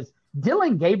coach is,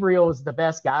 Dylan Gabriel is the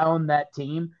best guy on that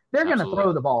team. They're going to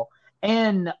throw the ball.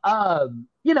 And, I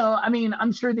mean,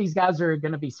 I'm sure these guys are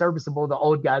going to be serviceable, the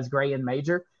old guys, Gray and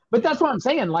Major. But that's what I'm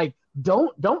saying. Like,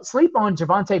 don't sleep on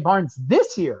Javonte Barnes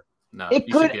this year. No,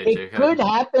 it could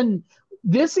happen.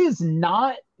 This is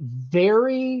not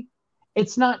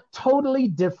it's not totally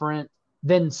different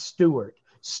than Stewart.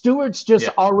 Stewart's just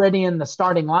already in the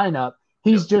starting lineup.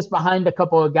 He's just behind a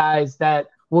couple of guys that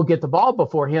will get the ball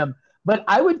before him. But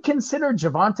I would consider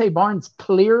Javonte Barnes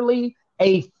clearly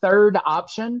a third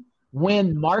option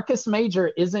when Marcus Major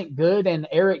isn't good and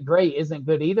Eric Gray isn't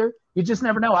good either. You just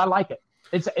never know. I like it.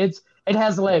 It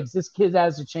has legs. This kid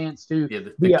has a chance to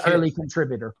be an early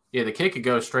contributor. Yeah, the kid could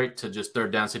go straight to just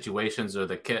third down situations or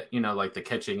the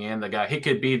catching in the guy. He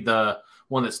could be the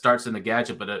one that starts in the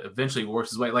gadget, but eventually works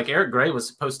his way. Like, Eric Gray was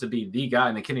supposed to be the guy,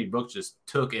 and the Kennedy Brooks just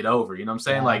took it over. You know what I'm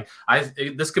saying? Like,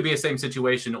 this could be the same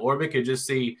situation, or we could just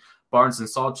see Barnes and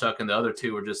Sawchuk, and the other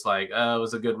two were just like, it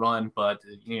was a good run, but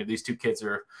these two kids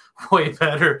are way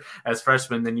better as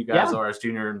freshmen than you guys are as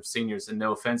junior and seniors. And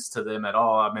no offense to them at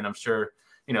all. I mean, I'm sure,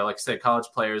 like I said, college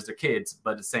players, they're kids,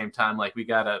 but at the same time, like, we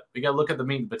gotta look at the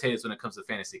meat and potatoes when it comes to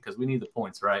fantasy, because we need the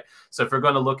points, right? So if we're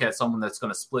going to look at someone that's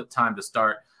going to split time to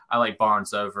start, I like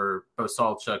Barnes over both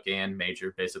Sawchuk and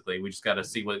Major, basically. We just got to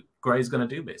see what Gray's going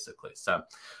to do, basically. So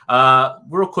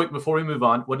real quick before we move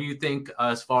on, what do you think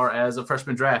as far as a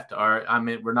freshman draft?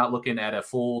 We're not looking at a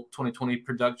full 2020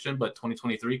 production, but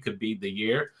 2023 could be the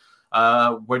year.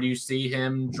 Where do you see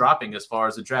him dropping as far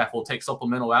as a draft? We'll take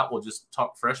supplemental out. We'll just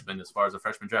talk freshman as far as a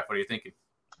freshman draft. What are you thinking?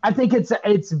 I think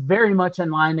it's very much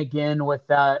in line again with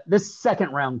this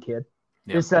second-round kid.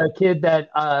 Yeah. This kid that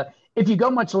if you go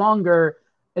much longer –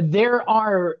 there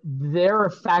are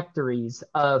factories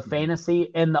of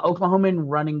fantasy, and the Oklahoman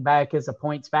running back is a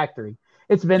points factory.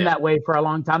 It's been that way for a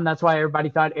long time. That's why everybody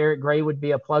thought Eric Gray would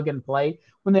be a plug and play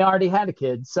when they already had a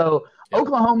kid. So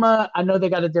Oklahoma, I know they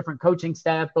got a different coaching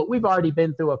staff, but we've already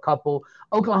been through a couple.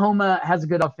 Oklahoma has a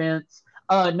good offense.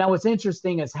 Now what's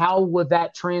interesting is how would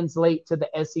that translate to the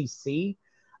SEC?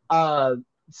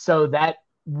 So that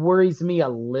worries me a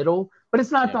little, but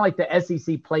it's not like the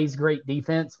SEC plays great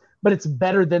defense, but it's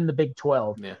better than the Big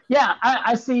 12. Yeah,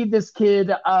 I see this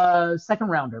kid second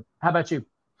rounder. How about you?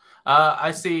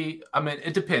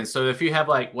 It depends. So if you have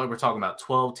like what we're talking about,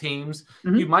 12 teams,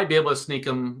 you might be able to sneak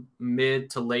them mid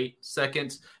to late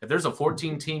second. If there's a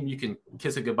 14 team, you can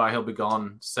kiss it goodbye. He'll be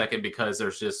gone second because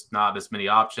there's just not as many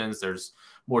options. There's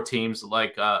more teams.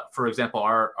 Like, for example,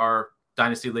 our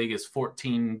Dynasty League is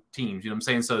 14 teams. You know what I'm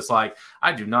saying? So it's like,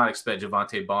 I do not expect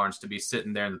Javonte Barnes to be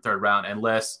sitting there in the third round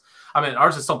unless –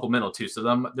 ours is supplemental too.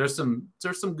 So there's some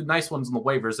nice ones in the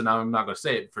waivers, and I'm not going to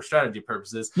say it for strategy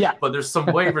purposes. Yeah. But there's some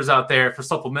waivers out there for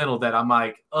supplemental that I'm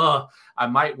like, I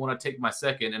might want to take my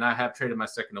second, and I have traded my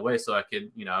second away so I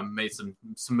could, I made some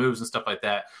moves and stuff like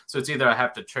that. So it's either I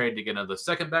have to trade to get another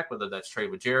second back, whether that's trade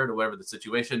with Jared or whatever the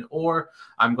situation, or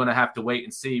I'm going to have to wait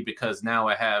and see because now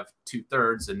I have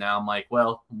 2/3, and now I'm like,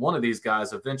 well, one of these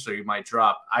guys eventually might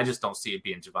drop. I just don't see it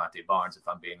being Javonte Barnes, if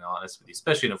I'm being honest with you,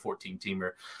 especially in a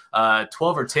 14-teamer.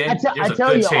 12 or 10, I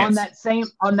tell you, on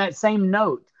that same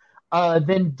note,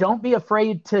 then don't be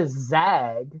afraid to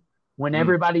zag when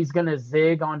everybody's going to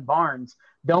zig on Barnes,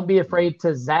 don't be afraid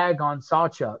to zag on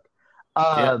Sawchuk.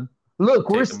 Look,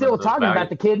 we're still talking about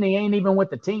the kid, and he ain't even with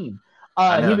the team.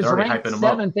 He was ranked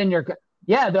 7th in your –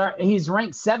 he's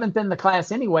ranked 7th in the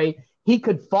class anyway. He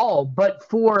could fall, but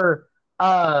for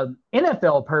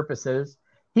NFL purposes,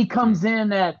 he comes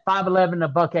in at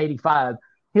 5'11", $185.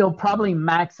 He'll probably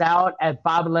max out at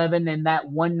 5'11" in that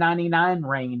 199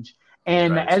 range.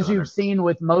 And as you've seen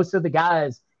with most of the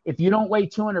guys, if you don't weigh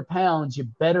 200 pounds, you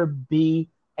better be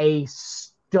a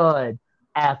stud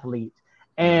athlete.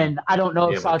 And I don't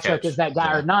know if Sawchuk is that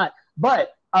guy or not,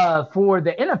 but for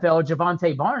the NFL,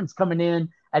 Javante Barnes coming in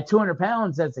at 200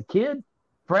 pounds as a kid,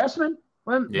 freshman,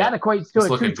 that equates to a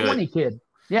 220 kid.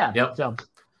 Yeah.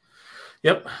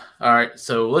 Yep. All right.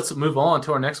 So let's move on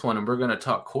to our next one, and we're going to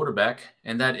talk quarterback,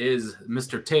 and that is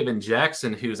Mr. Taven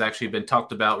Jackson, who's actually been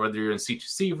talked about, whether you're in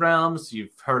C2C realms,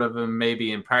 you've heard of him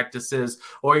maybe in practices,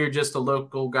 or you're just a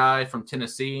local guy from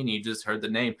Tennessee and you just heard the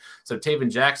name. So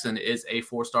Taven Jackson is a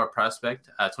 4-star prospect.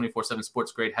 24/7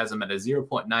 Sports Grade has him at a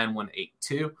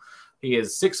 0.9182. He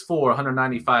is 6'4",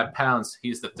 195 pounds.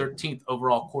 He's the 13th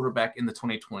overall quarterback in the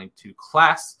 2022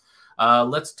 class.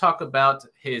 Let's talk about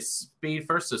his speed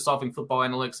first. So Solving Football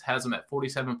Analytics has him at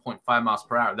 47.5 miles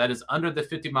per hour. That is under the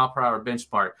 50 mile per hour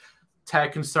benchmark.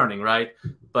 Tag concerning, right?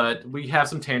 But we have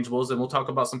some tangibles, and we'll talk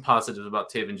about some positives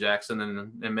about Taven Jackson,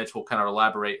 and Mitch will kind of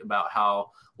elaborate about how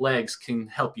legs can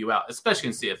help you out, especially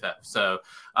in CFF. So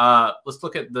let's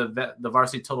look at the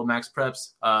varsity total max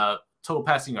preps. Total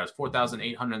passing yards,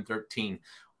 4,813.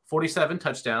 47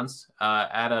 touchdowns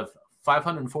out of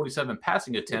 547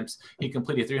 passing attempts. He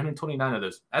completed 329 of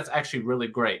those. That's actually really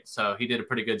great. So he did a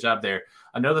pretty good job there.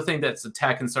 Another thing that's a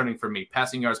tad concerning for me,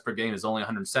 passing yards per game is only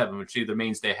 107, which either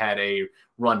means they had a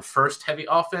run first heavy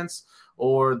offense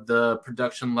or the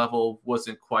production level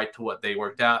wasn't quite to what they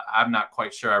worked out. I'm not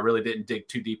quite sure. I really didn't dig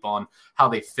too deep on how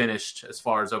they finished as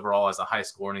far as overall as a high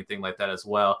score or anything like that as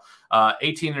well.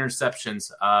 18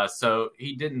 interceptions. So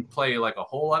he didn't play like a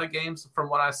whole lot of games from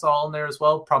what I saw in there as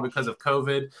well, probably because of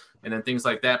COVID and then things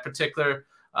like that particular.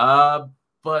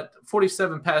 But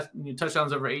 47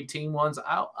 touchdowns over 18 ones,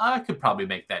 I could probably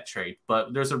make that trade.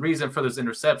 But there's a reason for those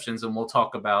interceptions, and we'll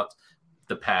talk about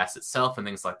the pass itself and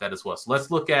things like that as well. So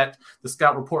let's look at the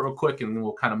scout report real quick, and then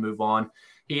we'll kind of move on.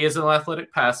 He is an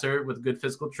athletic passer with good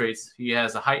physical traits. He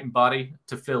has a height and body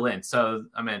to fill in. So,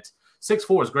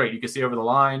 6'4" is great. You can see over the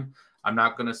line. I'm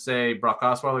not going to say Brock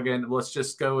Osweiler again. Let's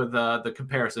just go with the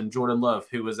comparison. Jordan Love,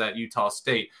 who was at Utah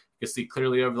State. You can see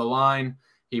clearly over the line.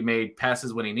 He made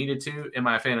passes when he needed to. Am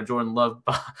I a fan of Jordan Love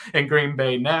in Green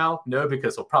Bay now? No,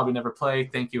 because he'll probably never play.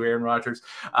 Thank you, Aaron Rodgers.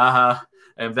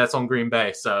 And that's on Green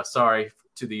Bay. So sorry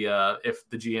to the if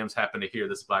the GMs happen to hear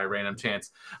this by a random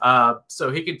chance. So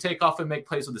he can take off and make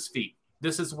plays with his feet.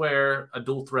 This is where a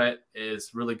dual threat is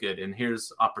really good. And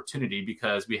here's opportunity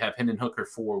because we have Hendon Hooker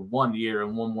for 1 year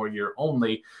and 1 more year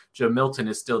only. Joe Milton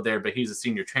is still there, but he's a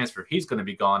senior transfer. He's going to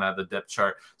be gone out of the depth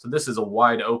chart. So this is a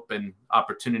wide open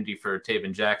opportunity for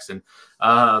Taven Jackson. He's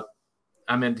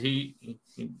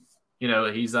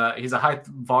a high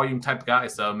volume type guy.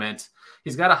 So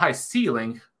he's got a high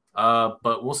ceiling,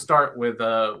 but we'll start with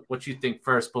what you think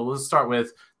first. But we'll start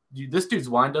with this dude's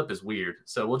windup is weird.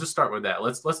 So we'll just start with that.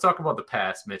 Let's talk about the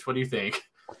pass, Mitch. What do you think?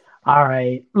 All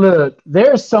right. Look,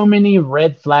 there are so many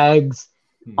red flags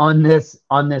on this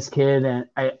kid, and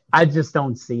I just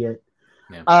don't see it.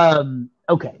 Yeah.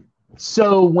 Okay.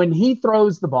 So when he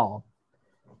throws the ball,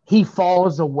 he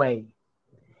falls away.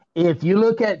 If you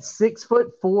look at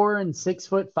 6'4" and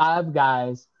 6'5"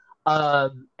 guys,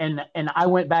 and I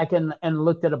went back and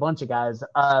looked at a bunch of guys.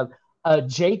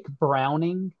 Jake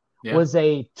Browning was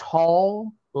a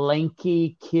tall,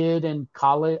 lanky kid in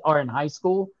college or in high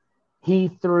school. He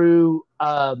threw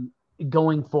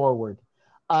going forward.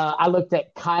 I looked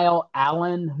at Kyle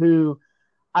Allen, who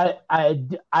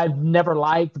I've never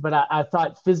liked, but I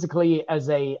thought physically as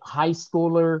a high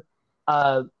schooler,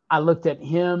 I looked at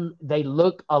him. They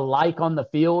look alike on the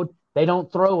field. They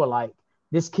don't throw alike.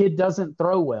 This kid doesn't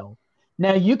throw well.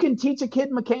 Now, you can teach a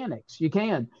kid mechanics. You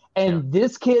can. And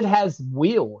this kid has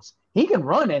wheels. He can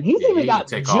run it. He's even got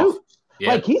juice. Yeah.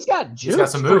 Like, he's got juice. He's got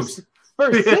some moves.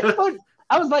 For 6 foot.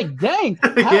 I was like, dang.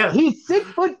 He's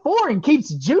 6'4" and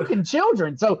keeps juking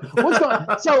children. So what's going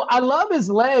on? So I love his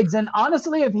legs. And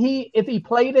honestly, if he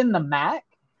played in the MAC,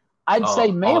 I'd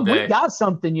say, man, we got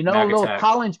something, MAC a little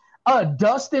college.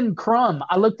 Dustin Crum.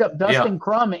 I looked up Dustin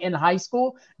Crum in high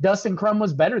school. Dustin Crum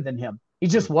was better than him. He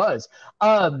just was.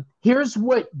 Here's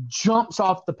what jumps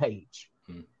off the page.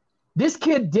 This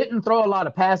kid didn't throw a lot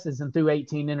of passes and threw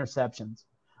 18 interceptions.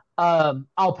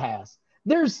 I'll pass.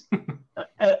 There's,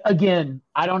 again,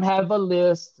 I don't have a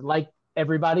list like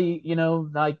everybody,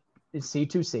 like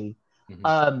C2C.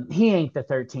 He ain't the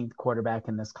 13th quarterback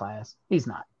in this class. He's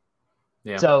not.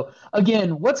 Yeah. So,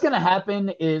 again, what's going to happen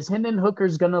is Hendon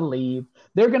Hooker's going to leave.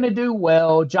 They're going to do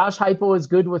well. Josh Heupel is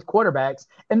good with quarterbacks,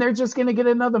 and they're just going to get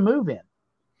another move in.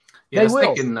 Yeah, they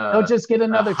will. They'll just get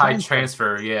another high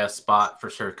transfer spot for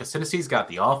sure. Because Tennessee's got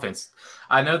the offense.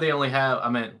 I know they only have.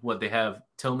 They have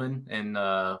Tillman and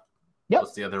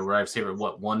what's the other wide receiver?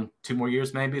 1-2 more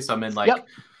years maybe. So they got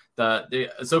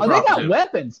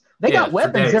weapons. They got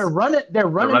weapons. Their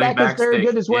running back is very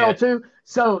good as well too.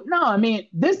 So no,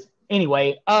 this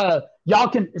anyway. Y'all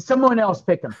can someone else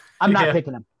pick them. I'm not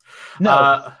picking them.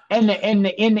 No. And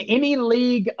in any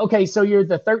league, okay. So you're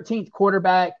the 13th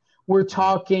quarterback. We're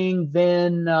talking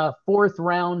then 4th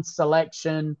round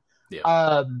selection.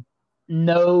 Yeah.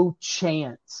 No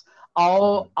chance.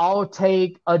 I'll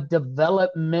take a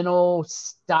developmental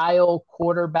style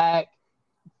quarterback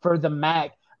for the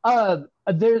MAC.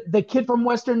 The kid from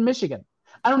Western Michigan.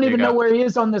 I don't even know where he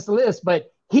is on this list,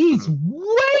 but he's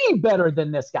way better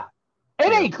than this guy.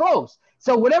 It ain't close.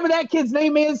 So whatever that kid's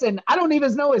name is, and I don't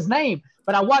even know his name,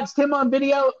 but I watched him on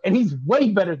video, and he's way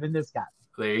better than this guy.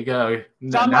 There you go.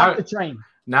 So I'm off the train.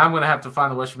 Now I'm going to have to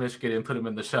find the Western Michigan and put him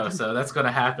in the show. So that's going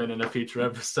to happen in a future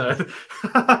episode.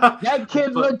 That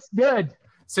kid looks good.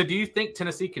 So do you think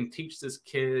Tennessee can teach this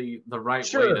kid the right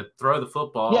way to throw the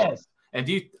football? Yes. And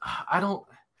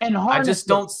I just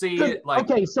don't see it like.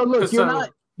 Okay, so look,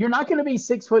 you're not going to be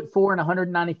 6'4" and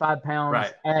 195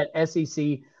 pounds at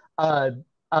SEC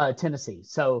Tennessee.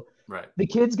 So the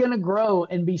kid's going to grow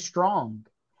and be strong.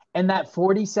 And that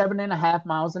 47.5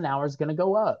 miles an hour is going to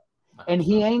go up. And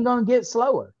he ain't going to get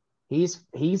slower. He's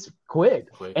quick.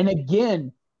 And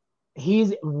again,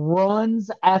 he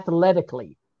runs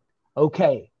athletically.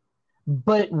 Okay.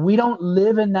 But we don't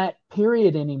live in that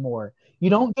period anymore. You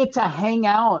don't get to hang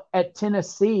out at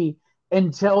Tennessee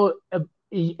until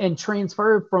and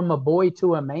transfer from a boy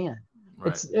to a man.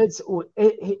 Right.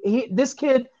 This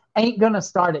kid ain't going to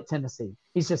start at Tennessee.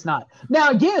 He's just not.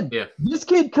 Now, again, this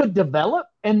kid could develop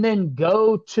and then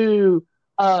go to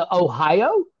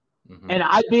Ohio, and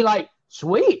I'd be like,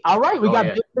 sweet. All right, we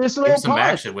got this little some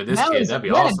action with this kid. That'd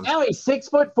be awesome. Now he's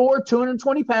 6'4",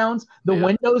 220 pounds. The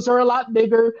windows are a lot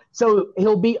bigger, so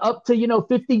he'll be up to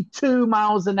 52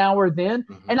 miles an hour then.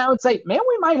 And I would say, man,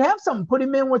 we might have something. Put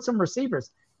him in with some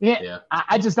receivers.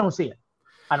 I just don't see it.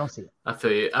 I don't see it. I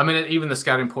feel you. Even the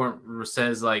scouting report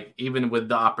says, even with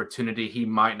the opportunity, he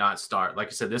might not start. Like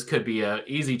I said, this could be an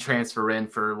easy transfer in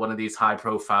for one of these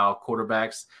high-profile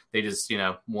quarterbacks. They just,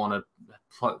 want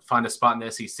to find a spot in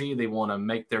the SEC. They want to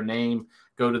make their name,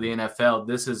 go to the NFL.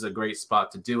 This is a great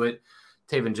spot to do it.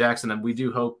 Taven Jackson, and we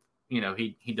do hope,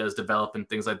 he does develop and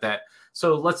things like that.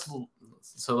 So let's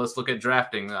look at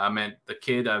drafting. The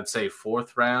kid, I would say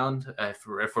 4th round if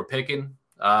we're picking.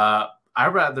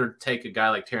 I'd rather take a guy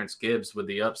like Terrence Gibbs with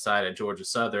the upside at Georgia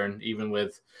Southern, even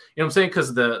with, what I'm saying?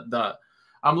 Because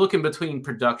I'm looking between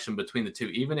production between the two.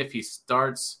 Even if he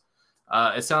starts,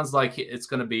 it sounds like it's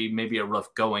going to be maybe a rough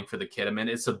going for the kid.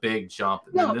 It's a big jump.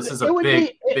 This is a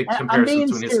big comparison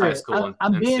between his high school and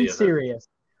I'm being serious.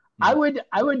 I would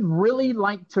really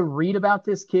like to read about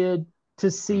this kid to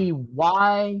see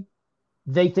why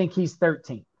they think he's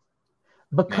 13th.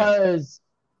 Because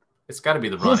it's got to be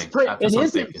the running. It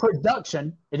isn't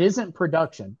production. It isn't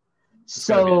production. It's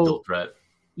gotta be a dual threat.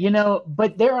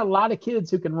 But there are a lot of kids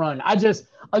who can run.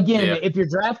 If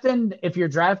you're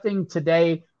drafting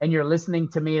today and you're listening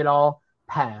to me at all,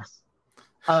 pass.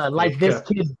 This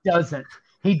kid doesn't.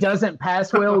 He doesn't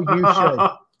pass well. You should.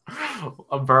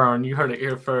 A burn. You heard it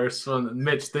here first from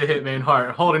Mitch, the Hitman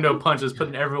Hart, holding no punches,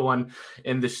 putting everyone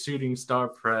in the shooting star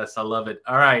press. I love it.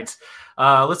 All right.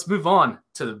 Let's move on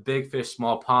to the Big Fish,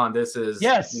 Small Pond. This is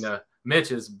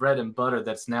Mitch's bread and butter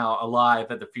that's now alive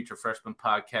at the Future Freshman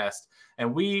podcast.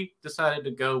 And we decided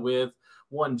to go with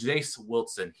one Jace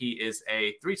Wilson. He is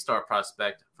a 3-star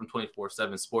prospect from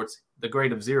 24/7 Sports, the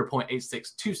grade of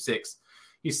 0.8626.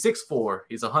 He's 6'4".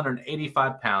 He's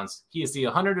 185 pounds. He is the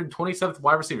 127th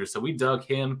wide receiver. So we dug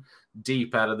him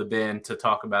deep out of the bin to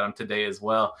talk about him today as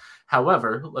well.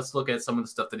 However, let's look at some of the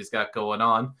stuff that he's got going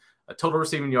on. Total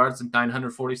receiving yards,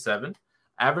 947.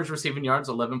 Average receiving yards,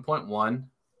 11.1.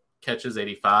 Catches,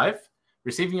 85.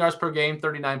 Receiving yards per game,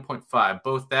 39.5.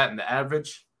 Both that and the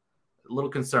average, a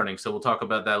little concerning. So we'll talk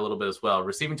about that a little bit as well.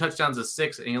 Receiving touchdowns is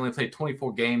 6, and he only played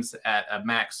 24 games at a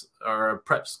max or a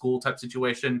prep school type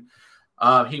situation.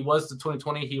 He was the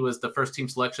 2020. He was the first team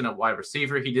selection at wide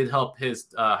receiver. He did help his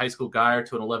high school Guyer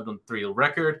to an 11-3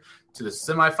 record to the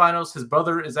semifinals. His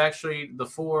brother is actually the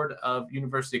forward of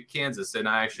University of Kansas, and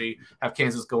I actually have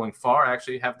Kansas going far. I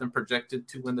actually have them projected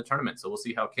to win the tournament, so we'll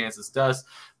see how Kansas does.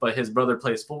 But his brother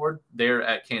plays forward there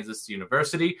at Kansas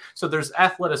University. So there's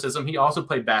athleticism. He also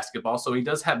played basketball, so he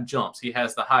does have jumps. He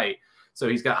has the height. So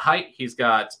he's got height. He's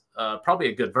got probably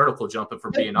a good vertical jump, if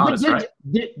we're being honest, right?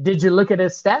 Did you look at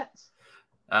his stats?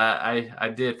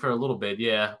 I did for a little bit,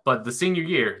 yeah. But the senior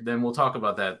year, then we'll talk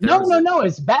about that. No,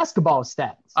 it's basketball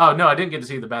stats. Oh, no, I didn't get to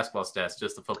see the basketball stats,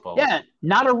 just the football. Yeah,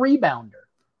 not a rebounder.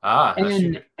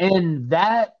 And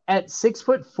that at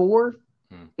 6'4",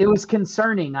 it was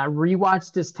concerning. I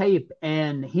rewatched his tape,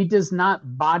 and he does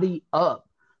not body up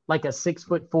like a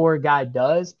 6'4" guy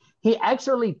does. He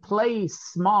actually plays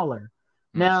smaller.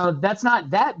 Now, that's not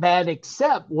that bad,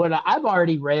 except what I've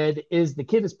already read is the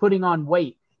kid is putting on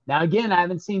weight. Now, again, I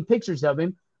haven't seen pictures of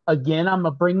him. Again, I'm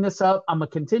going to bring this up. I'm going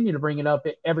to continue to bring it up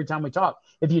every time we talk.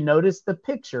 If you notice the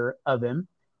picture of him,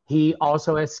 he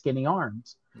also has skinny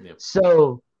arms. Yep.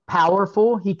 So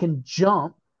powerful, he can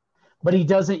jump, but he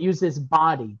doesn't use his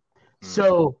body.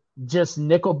 So just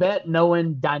nickel bet,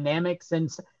 knowing dynamics.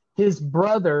 And his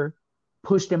brother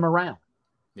pushed him around.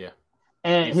 Yeah.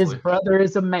 And easily. His brother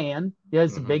is a man.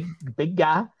 He's a big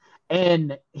guy.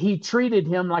 And he treated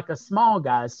him like a small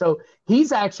guy. So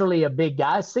he's actually a big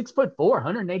guy, 6'4",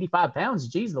 185 pounds.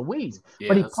 Geez Louise. Yeah,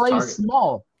 but he plays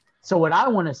small. So what I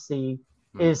want to see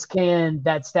is, can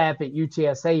that staff at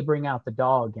UTSA bring out the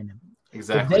dog in him?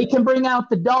 Exactly. If they can bring out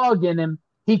the dog in him,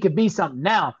 he could be something.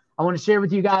 Now, I want to share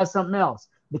with you guys something else.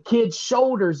 The kid's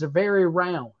shoulders are very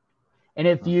round. And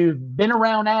if you've been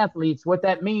around athletes, what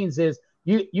that means is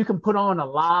you can put on a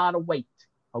lot of weight,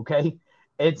 okay?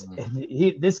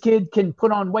 This kid can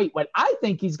put on weight. What I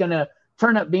think he's going to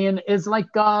turn up being is like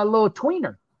a little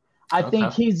tweener. I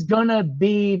think he's going to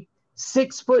be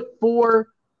 6'4",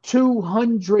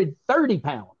 230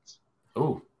 pounds.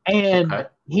 Ooh. And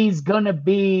he's going to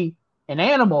be an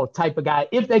animal type of guy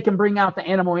if they can bring out the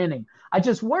animal in him. I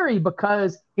just worry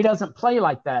because he doesn't play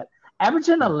like that.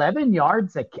 Averaging 11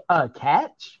 yards a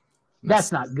catch,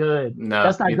 that's not good. No,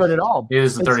 that's not good at all. It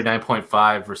is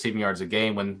 39.5 receiving yards a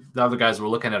game when the other guys we're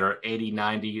looking at are 80,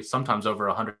 90, sometimes over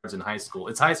 100s in high school.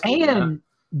 It's high school. And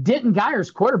Denton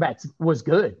Guyer's quarterback was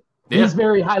good. Yeah. He's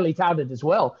very highly touted as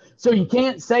well. So you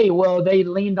can't say, well, they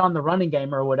leaned on the running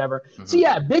game or whatever. So,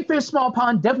 yeah, Big Fish, Small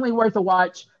Pond, definitely worth a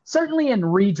watch. Certainly in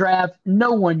redraft.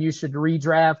 No one you should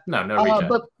redraft. No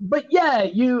redraft. But yeah,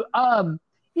 you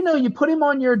put him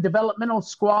on your developmental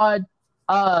squad.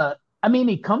 I mean,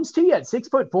 he comes to you at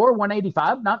 6'4",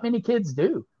 185. Not many kids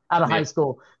do out of high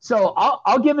school. So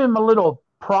I'll give him a little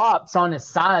props on his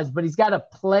size, but he's got to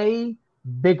play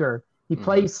bigger. He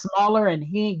plays smaller, and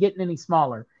he ain't getting any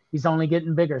smaller. He's only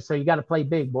getting bigger. So you got to play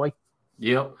big, boy.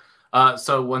 Yep.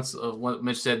 So once what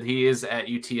Mitch said, he is at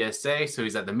UTSA. So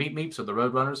he's at the Meat, so the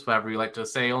Roadrunners, whatever you like to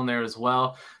say on there as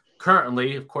well.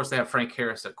 Currently, of course, they have Frank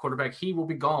Harris at quarterback. He will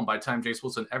be gone by the time Jace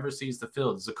Wilson ever sees the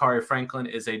field. Zachary Franklin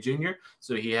is a junior,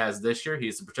 so he has this year.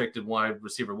 He's the protected wide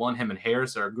receiver one. Him and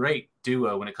Harris are a great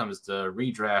duo when it comes to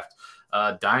redraft,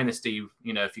 dynasty.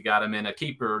 If you got him in a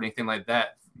keeper or anything like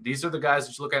that. These are the guys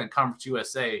that you look at in Conference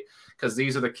USA because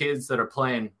these are the kids that are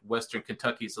playing Western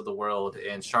Kentuckys of the world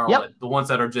and Charlotte, the ones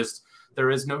that are just there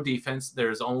is no defense.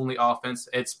 There's only offense.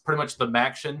 It's pretty much the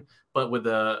Maction, but with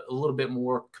a little bit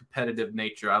more competitive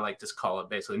nature. I like to call it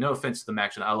basically. No offense to the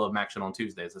Maction. I love Maction on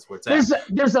Tuesdays. That's where it's at.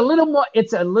 There's a little more.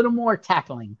 It's a little more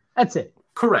tackling. That's it.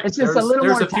 Correct. It's just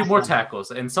there's a few more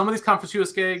tackles, and some of these Conference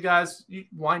USA guys you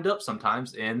wind up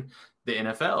sometimes in the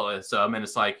NFL. So, I mean,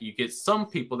 it's like you get some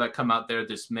people that come out there,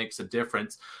 this makes a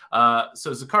difference.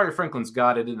 So Zachary Franklin's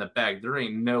got it in the bag. There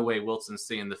ain't no way Wilson's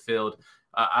seeing the field.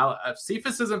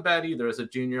 Cephas isn't bad either as a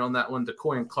junior on that one.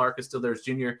 DeCoy Clark is still there as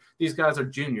junior. These guys are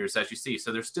juniors, as you see.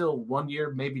 So they're still 1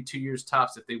 year, maybe 2 years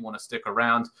tops if they want to stick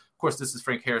around. Of course, this is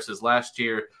Frank Harris's last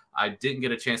year. I didn't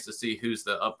get a chance to see who's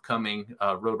the upcoming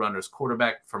Roadrunners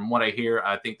quarterback. From what I hear,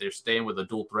 I think they're staying with a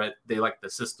dual threat. They like the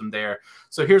system there.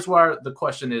 So here's where the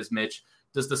question is, Mitch.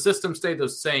 Does the system stay the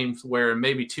same where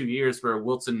maybe 2 years where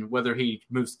Wilson, whether he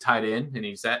moves tight end and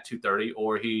he's at 230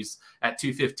 or he's at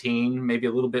 215, maybe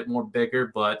a little bit more bigger,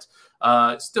 but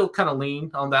still kind of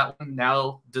lean on that one.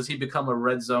 Now, does he become a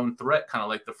red zone threat, kind of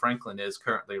like the Franklin is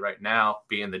currently right now,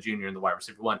 being the junior and the wide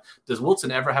receiver one? Does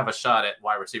Wilson ever have a shot at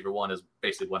wide receiver one is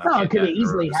basically what I'm it could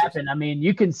easily happen. I mean,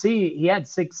 you can see he had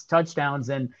 6 touchdowns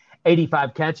and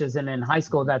 85 catches, and in high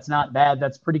school, that's not bad.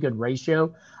 That's pretty good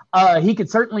ratio. He could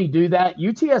certainly do that.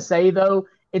 UTSA, though,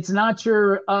 it's not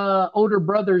your older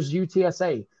brother's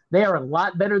UTSA. They are a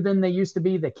lot better than they used to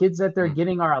be. The kids that they're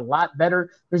getting are a lot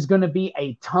better. There's going to be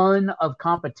a ton of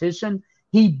competition.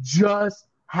 He just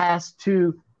has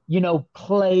to,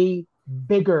 play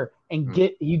bigger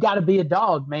and you got to be a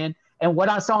dog, man. And what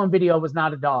I saw in video was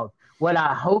not a dog. What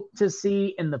I hope to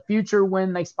see in the future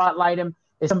when they spotlight him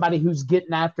is somebody who's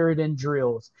getting after it in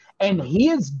drills. And he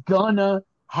is gonna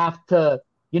have to,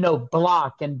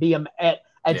 block and be at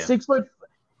 6 foot.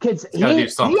 Kids, he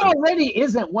already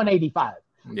isn't 185.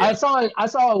 Yeah. I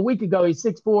saw a week ago he's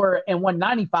 6'4" and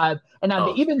 195, and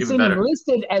I've even seen him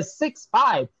listed as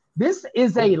 6'5". This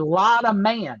is a lot of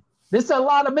man. This is a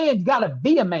lot of man. You got to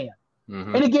be a man.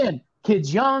 Mm-hmm. And again,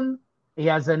 kid's young. He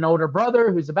has an older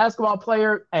brother who's a basketball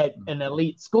player at an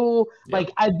elite school. Yep.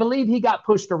 Like, I believe he got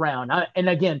pushed around. And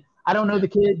again, I don't know the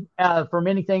kid from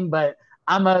anything, but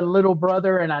I'm a little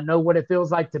brother and I know what it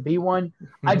feels like to be one.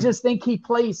 Mm-hmm. I just think he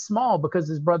plays small because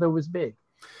his brother was big.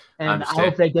 And I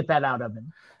hope they get that out of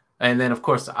him. And then, of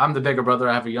course, I'm the bigger brother.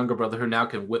 I have a younger brother who now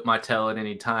can whip my tail at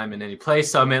any time in any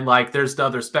place. So, I mean, there's the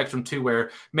other spectrum, too, where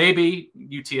maybe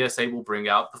UTSA will bring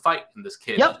out the fight in this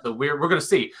kid. Yep. So we're going to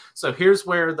see. So here's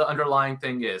where the underlying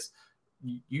thing is.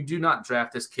 You do not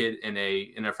draft this kid in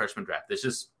a freshman draft. It's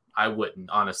just, I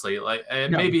wouldn't, honestly.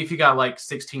 Maybe if you got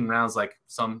 16 rounds, like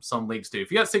some leagues do.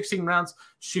 If you got 16 rounds,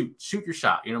 shoot your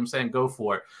shot. You know what I'm saying? Go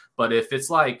for it. But if it's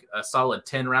like a solid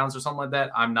 10 rounds or something like that,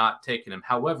 I'm not taking him.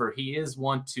 However, he is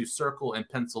one to circle and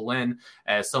pencil in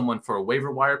as someone for a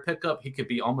waiver wire pickup. He could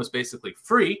be almost basically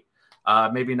free.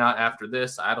 Maybe not after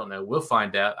this. I don't know. We'll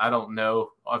find out. I don't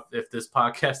know if this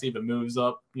podcast even moves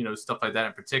up, stuff like that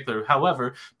in particular.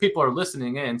 However, people are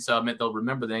listening in, so I mean, they'll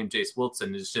remember the name Jace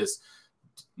Wilson. It's just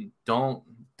you don't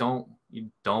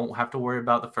have to worry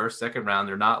about the first, second round.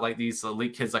 They're not like these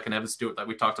elite kids like an Evan Stewart that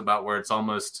we talked about, where it's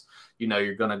almost,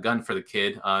 you're going to gun for the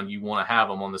kid. You want to have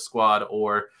them on the squad,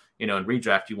 or, in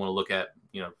redraft, you want to look at,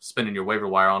 spending your waiver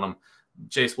wire on them.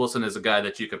 Jace Wilson is a guy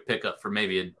that you could pick up for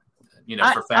maybe for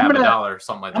 $1 or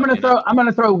something like that. I'm going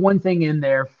to throw one thing in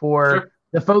there for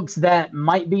the folks that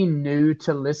might be new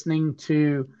to listening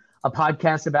to a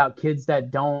podcast about kids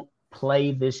that don't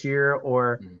play this year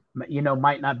or,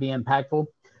 might not be impactful.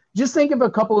 Just think of a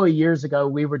couple of years ago,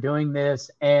 we were doing this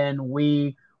and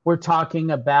we were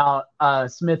talking about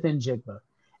Smith and Jigba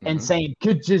and saying,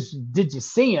 did you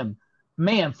see him?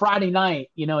 Man, Friday night,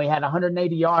 he had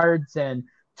 180 yards and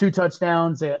 2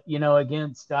 touchdowns,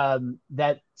 against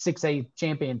that 6A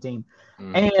champion team.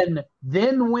 And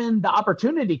then when the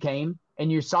opportunity came and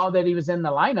you saw that he was in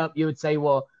the lineup, you would say,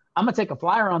 well, I'm going to take a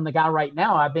flyer on the guy right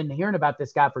now. I've been hearing about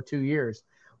this guy for 2 years.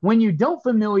 When you don't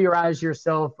familiarize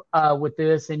yourself with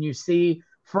this and you see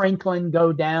Franklin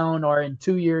go down, or in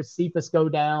 2 years, Cephas go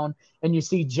down, and you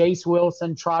see Jace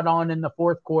Wilson trot on in the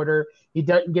fourth quarter, he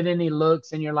doesn't get any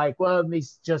looks, and you're like, well,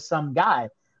 he's just some guy.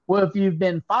 Well, if you've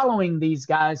been following these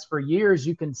guys for years,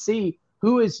 you can see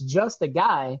who is just a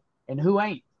guy and who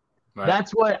ain't. Right.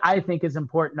 That's what I think is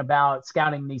important about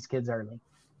scouting these kids early.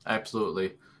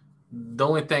 Absolutely. The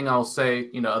only thing I'll say,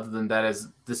 other than that is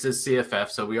this is CFF,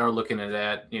 so we are looking at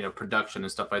that, production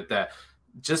and stuff like that.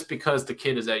 Just because the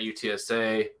kid is at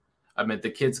UTSA, I mean,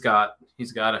 he's got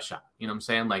a shot. You know what I'm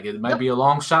saying? Like, it might be a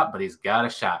long shot, but he's got a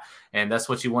shot. And that's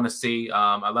what you want to see.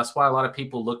 That's why a lot of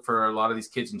people look for a lot of these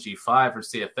kids in G5 or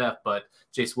CFF, but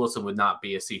Jace Wilson would not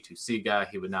be a C2C guy.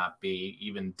 He would not be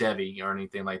even Devi or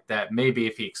anything like that. Maybe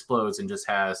if he explodes and just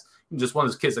has just one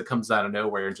of those kids that comes out of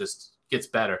nowhere and just gets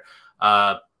better.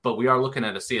 But we are looking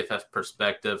at a CFF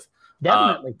perspective.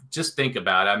 Definitely. Just think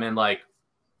about it. I mean, like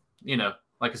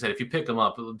I said, if you pick them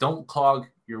up, don't clog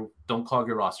your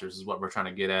rosters is what we're trying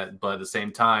to get at. But at the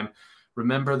same time,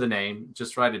 remember the name.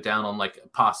 Just write it down on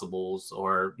possibles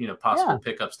or possible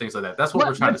pickups, things like that. That's what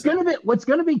we're trying to say. What's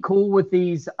going to be cool with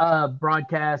these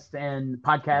broadcasts and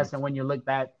podcasts, and when you look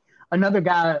back, another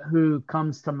guy who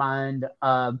comes to mind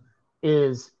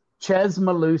is Ches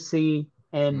Malusi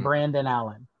and Brandon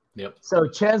Allen. Yep. So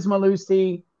Ches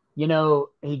Malusi,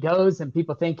 he goes and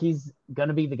people think he's going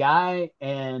to be the guy,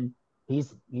 and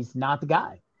he's not the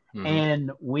guy.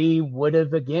 And we would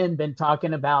have again been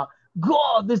talking about,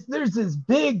 God, there's this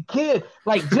big kid.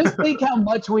 Like, just think how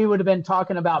much we would have been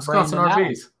talking about Brandon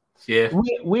Allen. Yeah,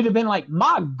 we'd have been like,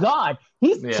 my God,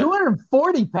 he's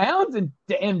 240 pounds in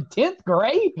 10th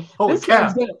grade. Holy this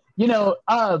cow. guy's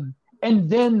gonna, and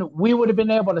then we would have been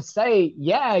able to say,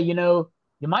 you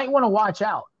might want to watch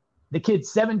out. The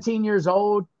kid's 17 years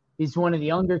old. He's one of the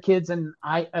younger kids in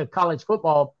college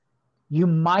football. You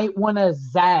might want to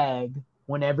zag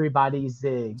when everybody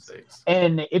zigs.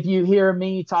 And if you hear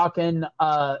me talking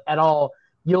at all,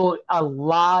 a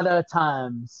lot of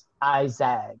times I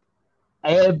zag.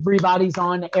 Everybody's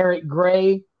on Eric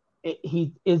Gray.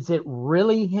 is it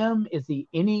really him? Is he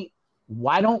any?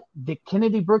 Why don't the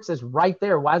Kennedy Brooks is right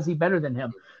there? Why is he better than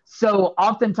him? So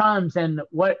oftentimes, and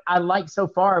what I like so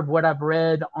far of what I've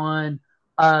read on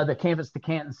the Canvas to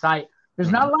Canton site,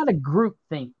 there's not a lot of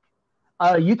groupthink.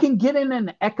 You can get in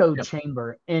an echo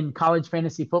chamber in college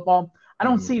fantasy football. I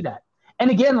don't see that.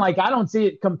 And again, like I don't see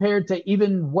it compared to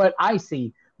even what I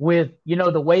see with,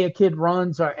 the way a kid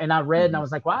runs and I read and I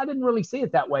was like, well, I didn't really see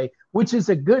it that way, which is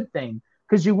a good thing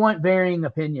because you want varying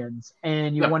opinions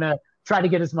and you want to try to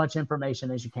get as much information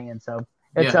as you can. So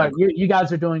it's you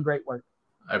guys are doing great work.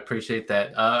 I appreciate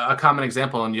that. A common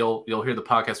example, and you'll hear the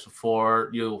podcast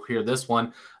before you'll hear this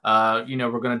one. We're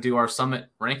going to do our summit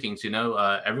rankings.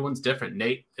 Everyone's different.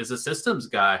 Nate is a systems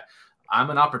guy. I'm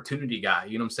an opportunity guy.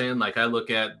 You know what I'm saying? Like I look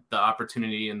at the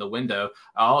opportunity in the window.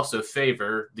 I also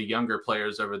favor the younger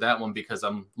players over that one because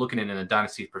I'm looking at it in a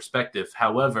dynasty perspective.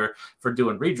 However, for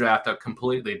doing redraft, I'm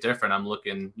completely different. I'm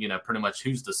looking, pretty much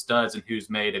who's the studs and who's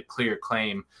made a clear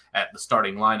claim at the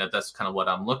starting lineup. That's kind of what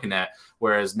I'm looking at.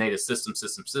 Whereas Nate is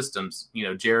systems.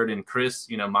 Jared and Chris,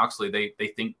 Moxley, they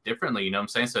think differently. You know what I'm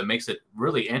saying? So it makes it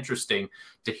really interesting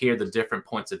to hear the different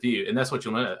points of view. And that's what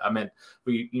you'll know. I mean,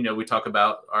 we talk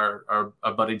about our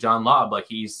buddy John Lobb, like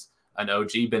he's an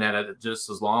OG, been at it just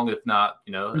as long, if not,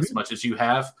 as much as you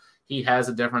have. He has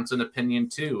a difference in opinion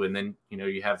too. And then,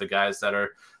 you have the guys that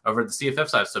are over at the CFF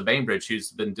side. So Bainbridge,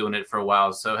 who's been doing it for a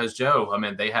while. So has Joe. I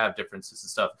mean, they have differences and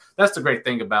stuff. That's the great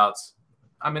thing about,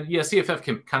 CFF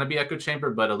can kind of be echo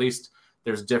chamber, but at least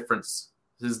there's differences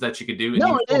that you could do.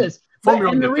 No, it is.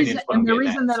 And the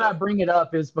reason that I bring it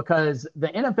up is because the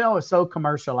NFL is so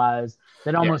commercialized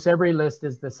that almost every list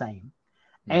is the same.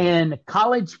 Mm-hmm. And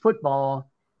college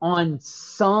football on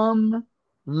some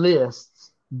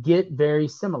lists get very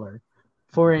similar.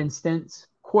 For instance,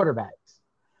 quarterbacks.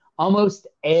 Almost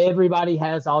everybody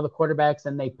has all the quarterbacks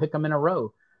and they pick them in a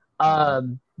row.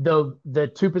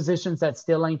 The two positions that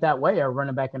still ain't that way are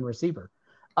running back and receiver.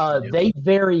 They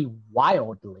vary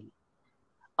wildly.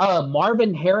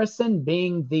 Marvin Harrison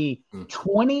being the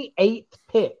 28th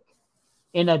pick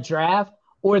in a draft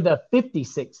or the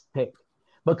 56th pick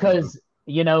because,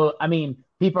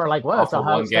 people are like, well, it's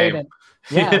Ohio State.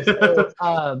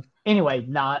 And, anyway,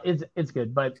 it's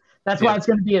good. But that's why it's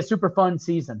going to be a super fun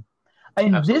season.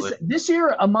 And this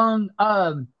year among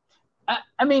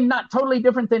not totally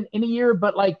different than any year,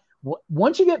 but like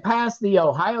once you get past the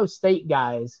Ohio State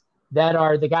guys that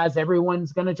are the guys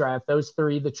everyone's going to draft, those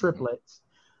three, the triplets,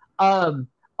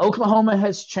 Oklahoma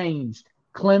has changed.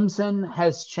 Clemson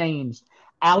has changed.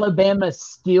 Alabama's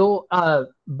skill,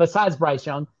 besides Bryce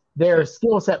Young, their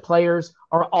skill set players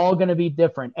are all going to be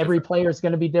different. Every player is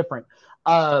going to be different.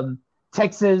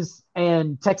 Texas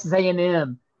and Texas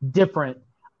A&M, different.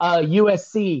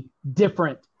 USC,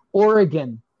 different.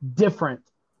 Oregon, different.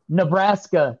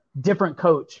 Nebraska, different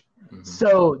coach. Mm-hmm.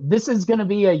 So this is going to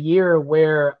be a year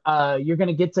where you're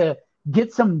going to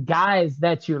get some guys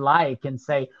that you like and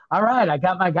say, all right, I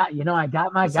got my guy. I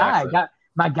got my guy.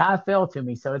 My guy fell to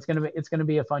me. So it's going to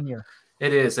be a fun year.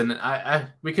 It is. And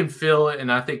we can feel it.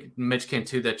 And I think Mitch can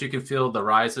too, that you can feel the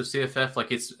rise of CFF.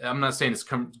 Like I'm not saying it's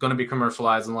going to be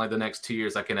commercialized in like the next 2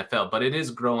 years, like NFL, but it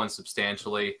is growing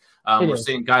substantially. We're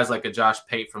seeing guys like a Josh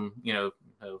Pate from,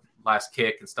 Last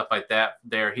Kick and stuff like that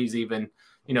there. He's even,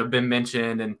 been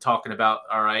mentioned and talking about,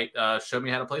 all right, show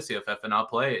me how to play CFF and I'll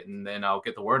play it and then I'll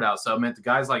get the word out. So I meant the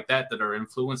guys like that are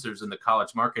influencers in the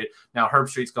college market. Now Herb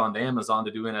Street's gone to Amazon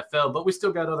to do NFL, but we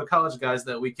still got other college guys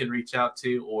that we can reach out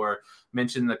to or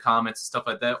mention in the comments and stuff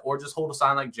like that, or just hold a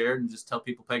sign like Jared and just tell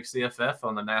people play CFF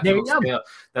on the national scale.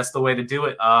 That's the way to do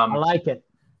it. I like it.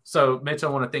 So, Mitch, I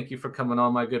want to thank you for coming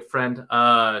on, my good friend.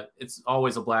 It's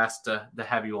always a blast to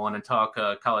have you on and talk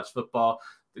college football.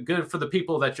 Good for the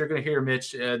people that you're going to hear,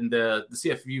 Mitch, and the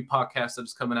CFU podcast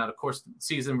that's coming out. Of course,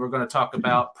 season we're going to talk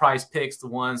about prize picks, the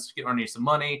ones earning you some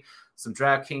money, some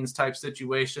DraftKings type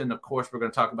situation. Of course, we're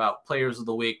going to talk about players of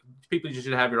the week, people you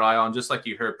should have your eye on, just like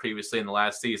you heard previously in the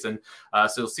last season.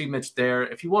 So you'll see Mitch there.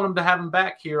 If you want him to have him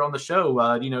back here on the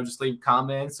show, just leave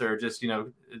comments or just,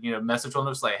 message on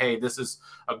us like, hey, this is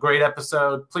a great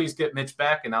episode. Please get Mitch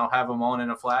back and I'll have him on in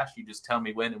a flash. You just tell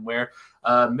me when and where.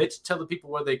 Mitch, tell the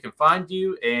people where they can find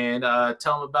you and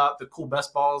tell them about the cool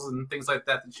best balls and things like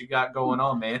that you got going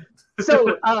on, man.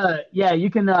 So, you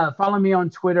can follow me on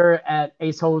Twitter at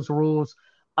AceHolesRules.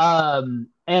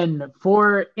 And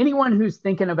for anyone who's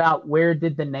thinking about where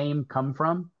did the name come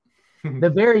from, the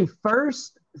very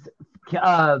first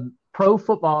pro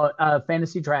football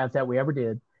fantasy draft that we ever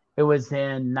did, it was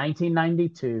in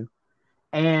 1992.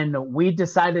 And we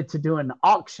decided to do an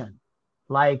auction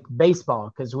like baseball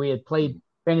because we had played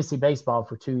fantasy baseball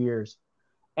for 2 years.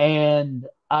 And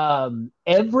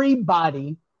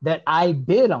everybody that I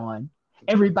bid on,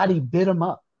 everybody bid them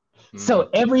up. So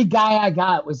every guy I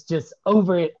got was just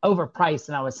overpriced,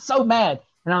 and I was so mad.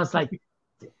 And I was like,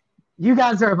 you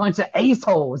guys are a bunch of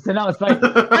ace-holes. And I was like,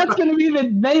 that's going to be the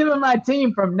name of my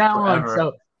team from now on.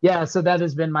 So, yeah, so that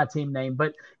has been my team name.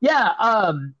 But, yeah,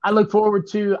 I look forward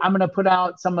to – I'm going to put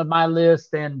out some of my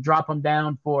list and drop them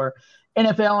down for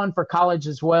NFL and for college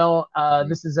as well.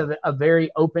 This is a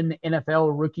very open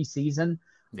NFL rookie season.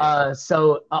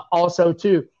 So also,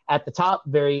 too, at the top,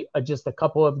 just a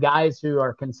couple of guys who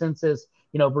are consensus,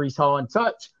 Breece Hall and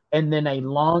such, and then a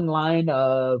long line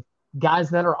of guys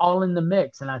that are all in the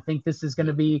mix. And I think this is going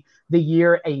to be the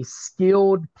year a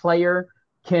skilled player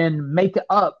can make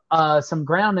up some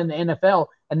ground in the NFL.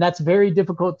 And that's very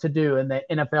difficult to do in the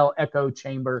NFL echo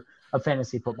chamber of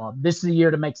fantasy football. This is the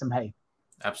year to make some hay.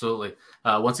 Absolutely.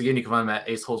 Once again, you can find him at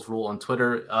Ace Holes Rule on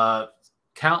Twitter.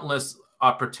 Countless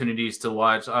opportunities to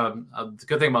watch. The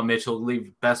good thing about Mitch, he'll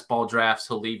leave best ball drafts.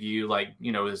 He'll leave you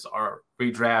our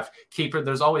redraft keeper.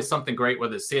 There's always something great,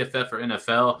 whether it's CFF or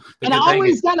NFL. And I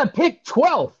always got to pick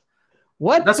 12th.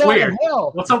 That's weird.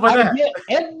 Hell? What's up with that?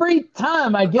 Every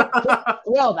time I get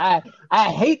 12th,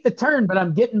 I hate the turn, but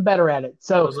I'm getting better at it.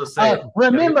 So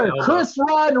remember Chris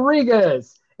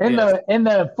Rodriguez in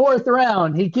the fourth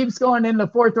round. He keeps going in the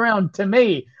fourth round to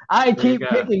me. I keep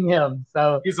picking him.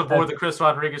 So he's aboard the Chris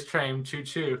Rodriguez train. Choo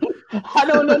choo. I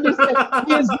don't understand.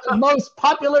 He is the most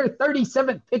popular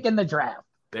 37th pick in the draft.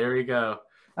 There you go.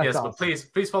 That's awesome.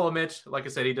 But please follow Mitch. Like I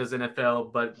said, he does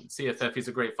NFL, but CFF, he's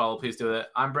a great follow. Please do that.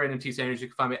 I'm Brandon T. Sanders. You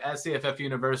can find me at CFF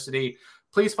University.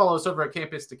 Please follow us over at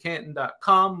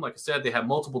campus2canton.com. Like I said, they have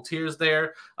multiple tiers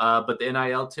there, but the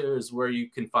NIL tier is where you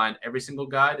can find every single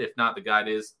guide. If not, the guide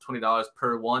is $20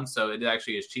 per one, so it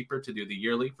actually is cheaper to do the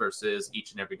yearly versus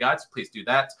each and every guide, so please do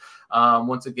that.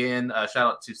 Once again,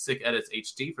 shout out to Sick Edits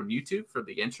HD from YouTube for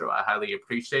the intro. I highly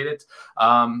appreciate it.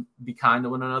 Be kind to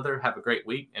one another. Have a great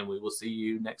week, and we will see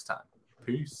you next time.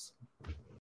 Peace.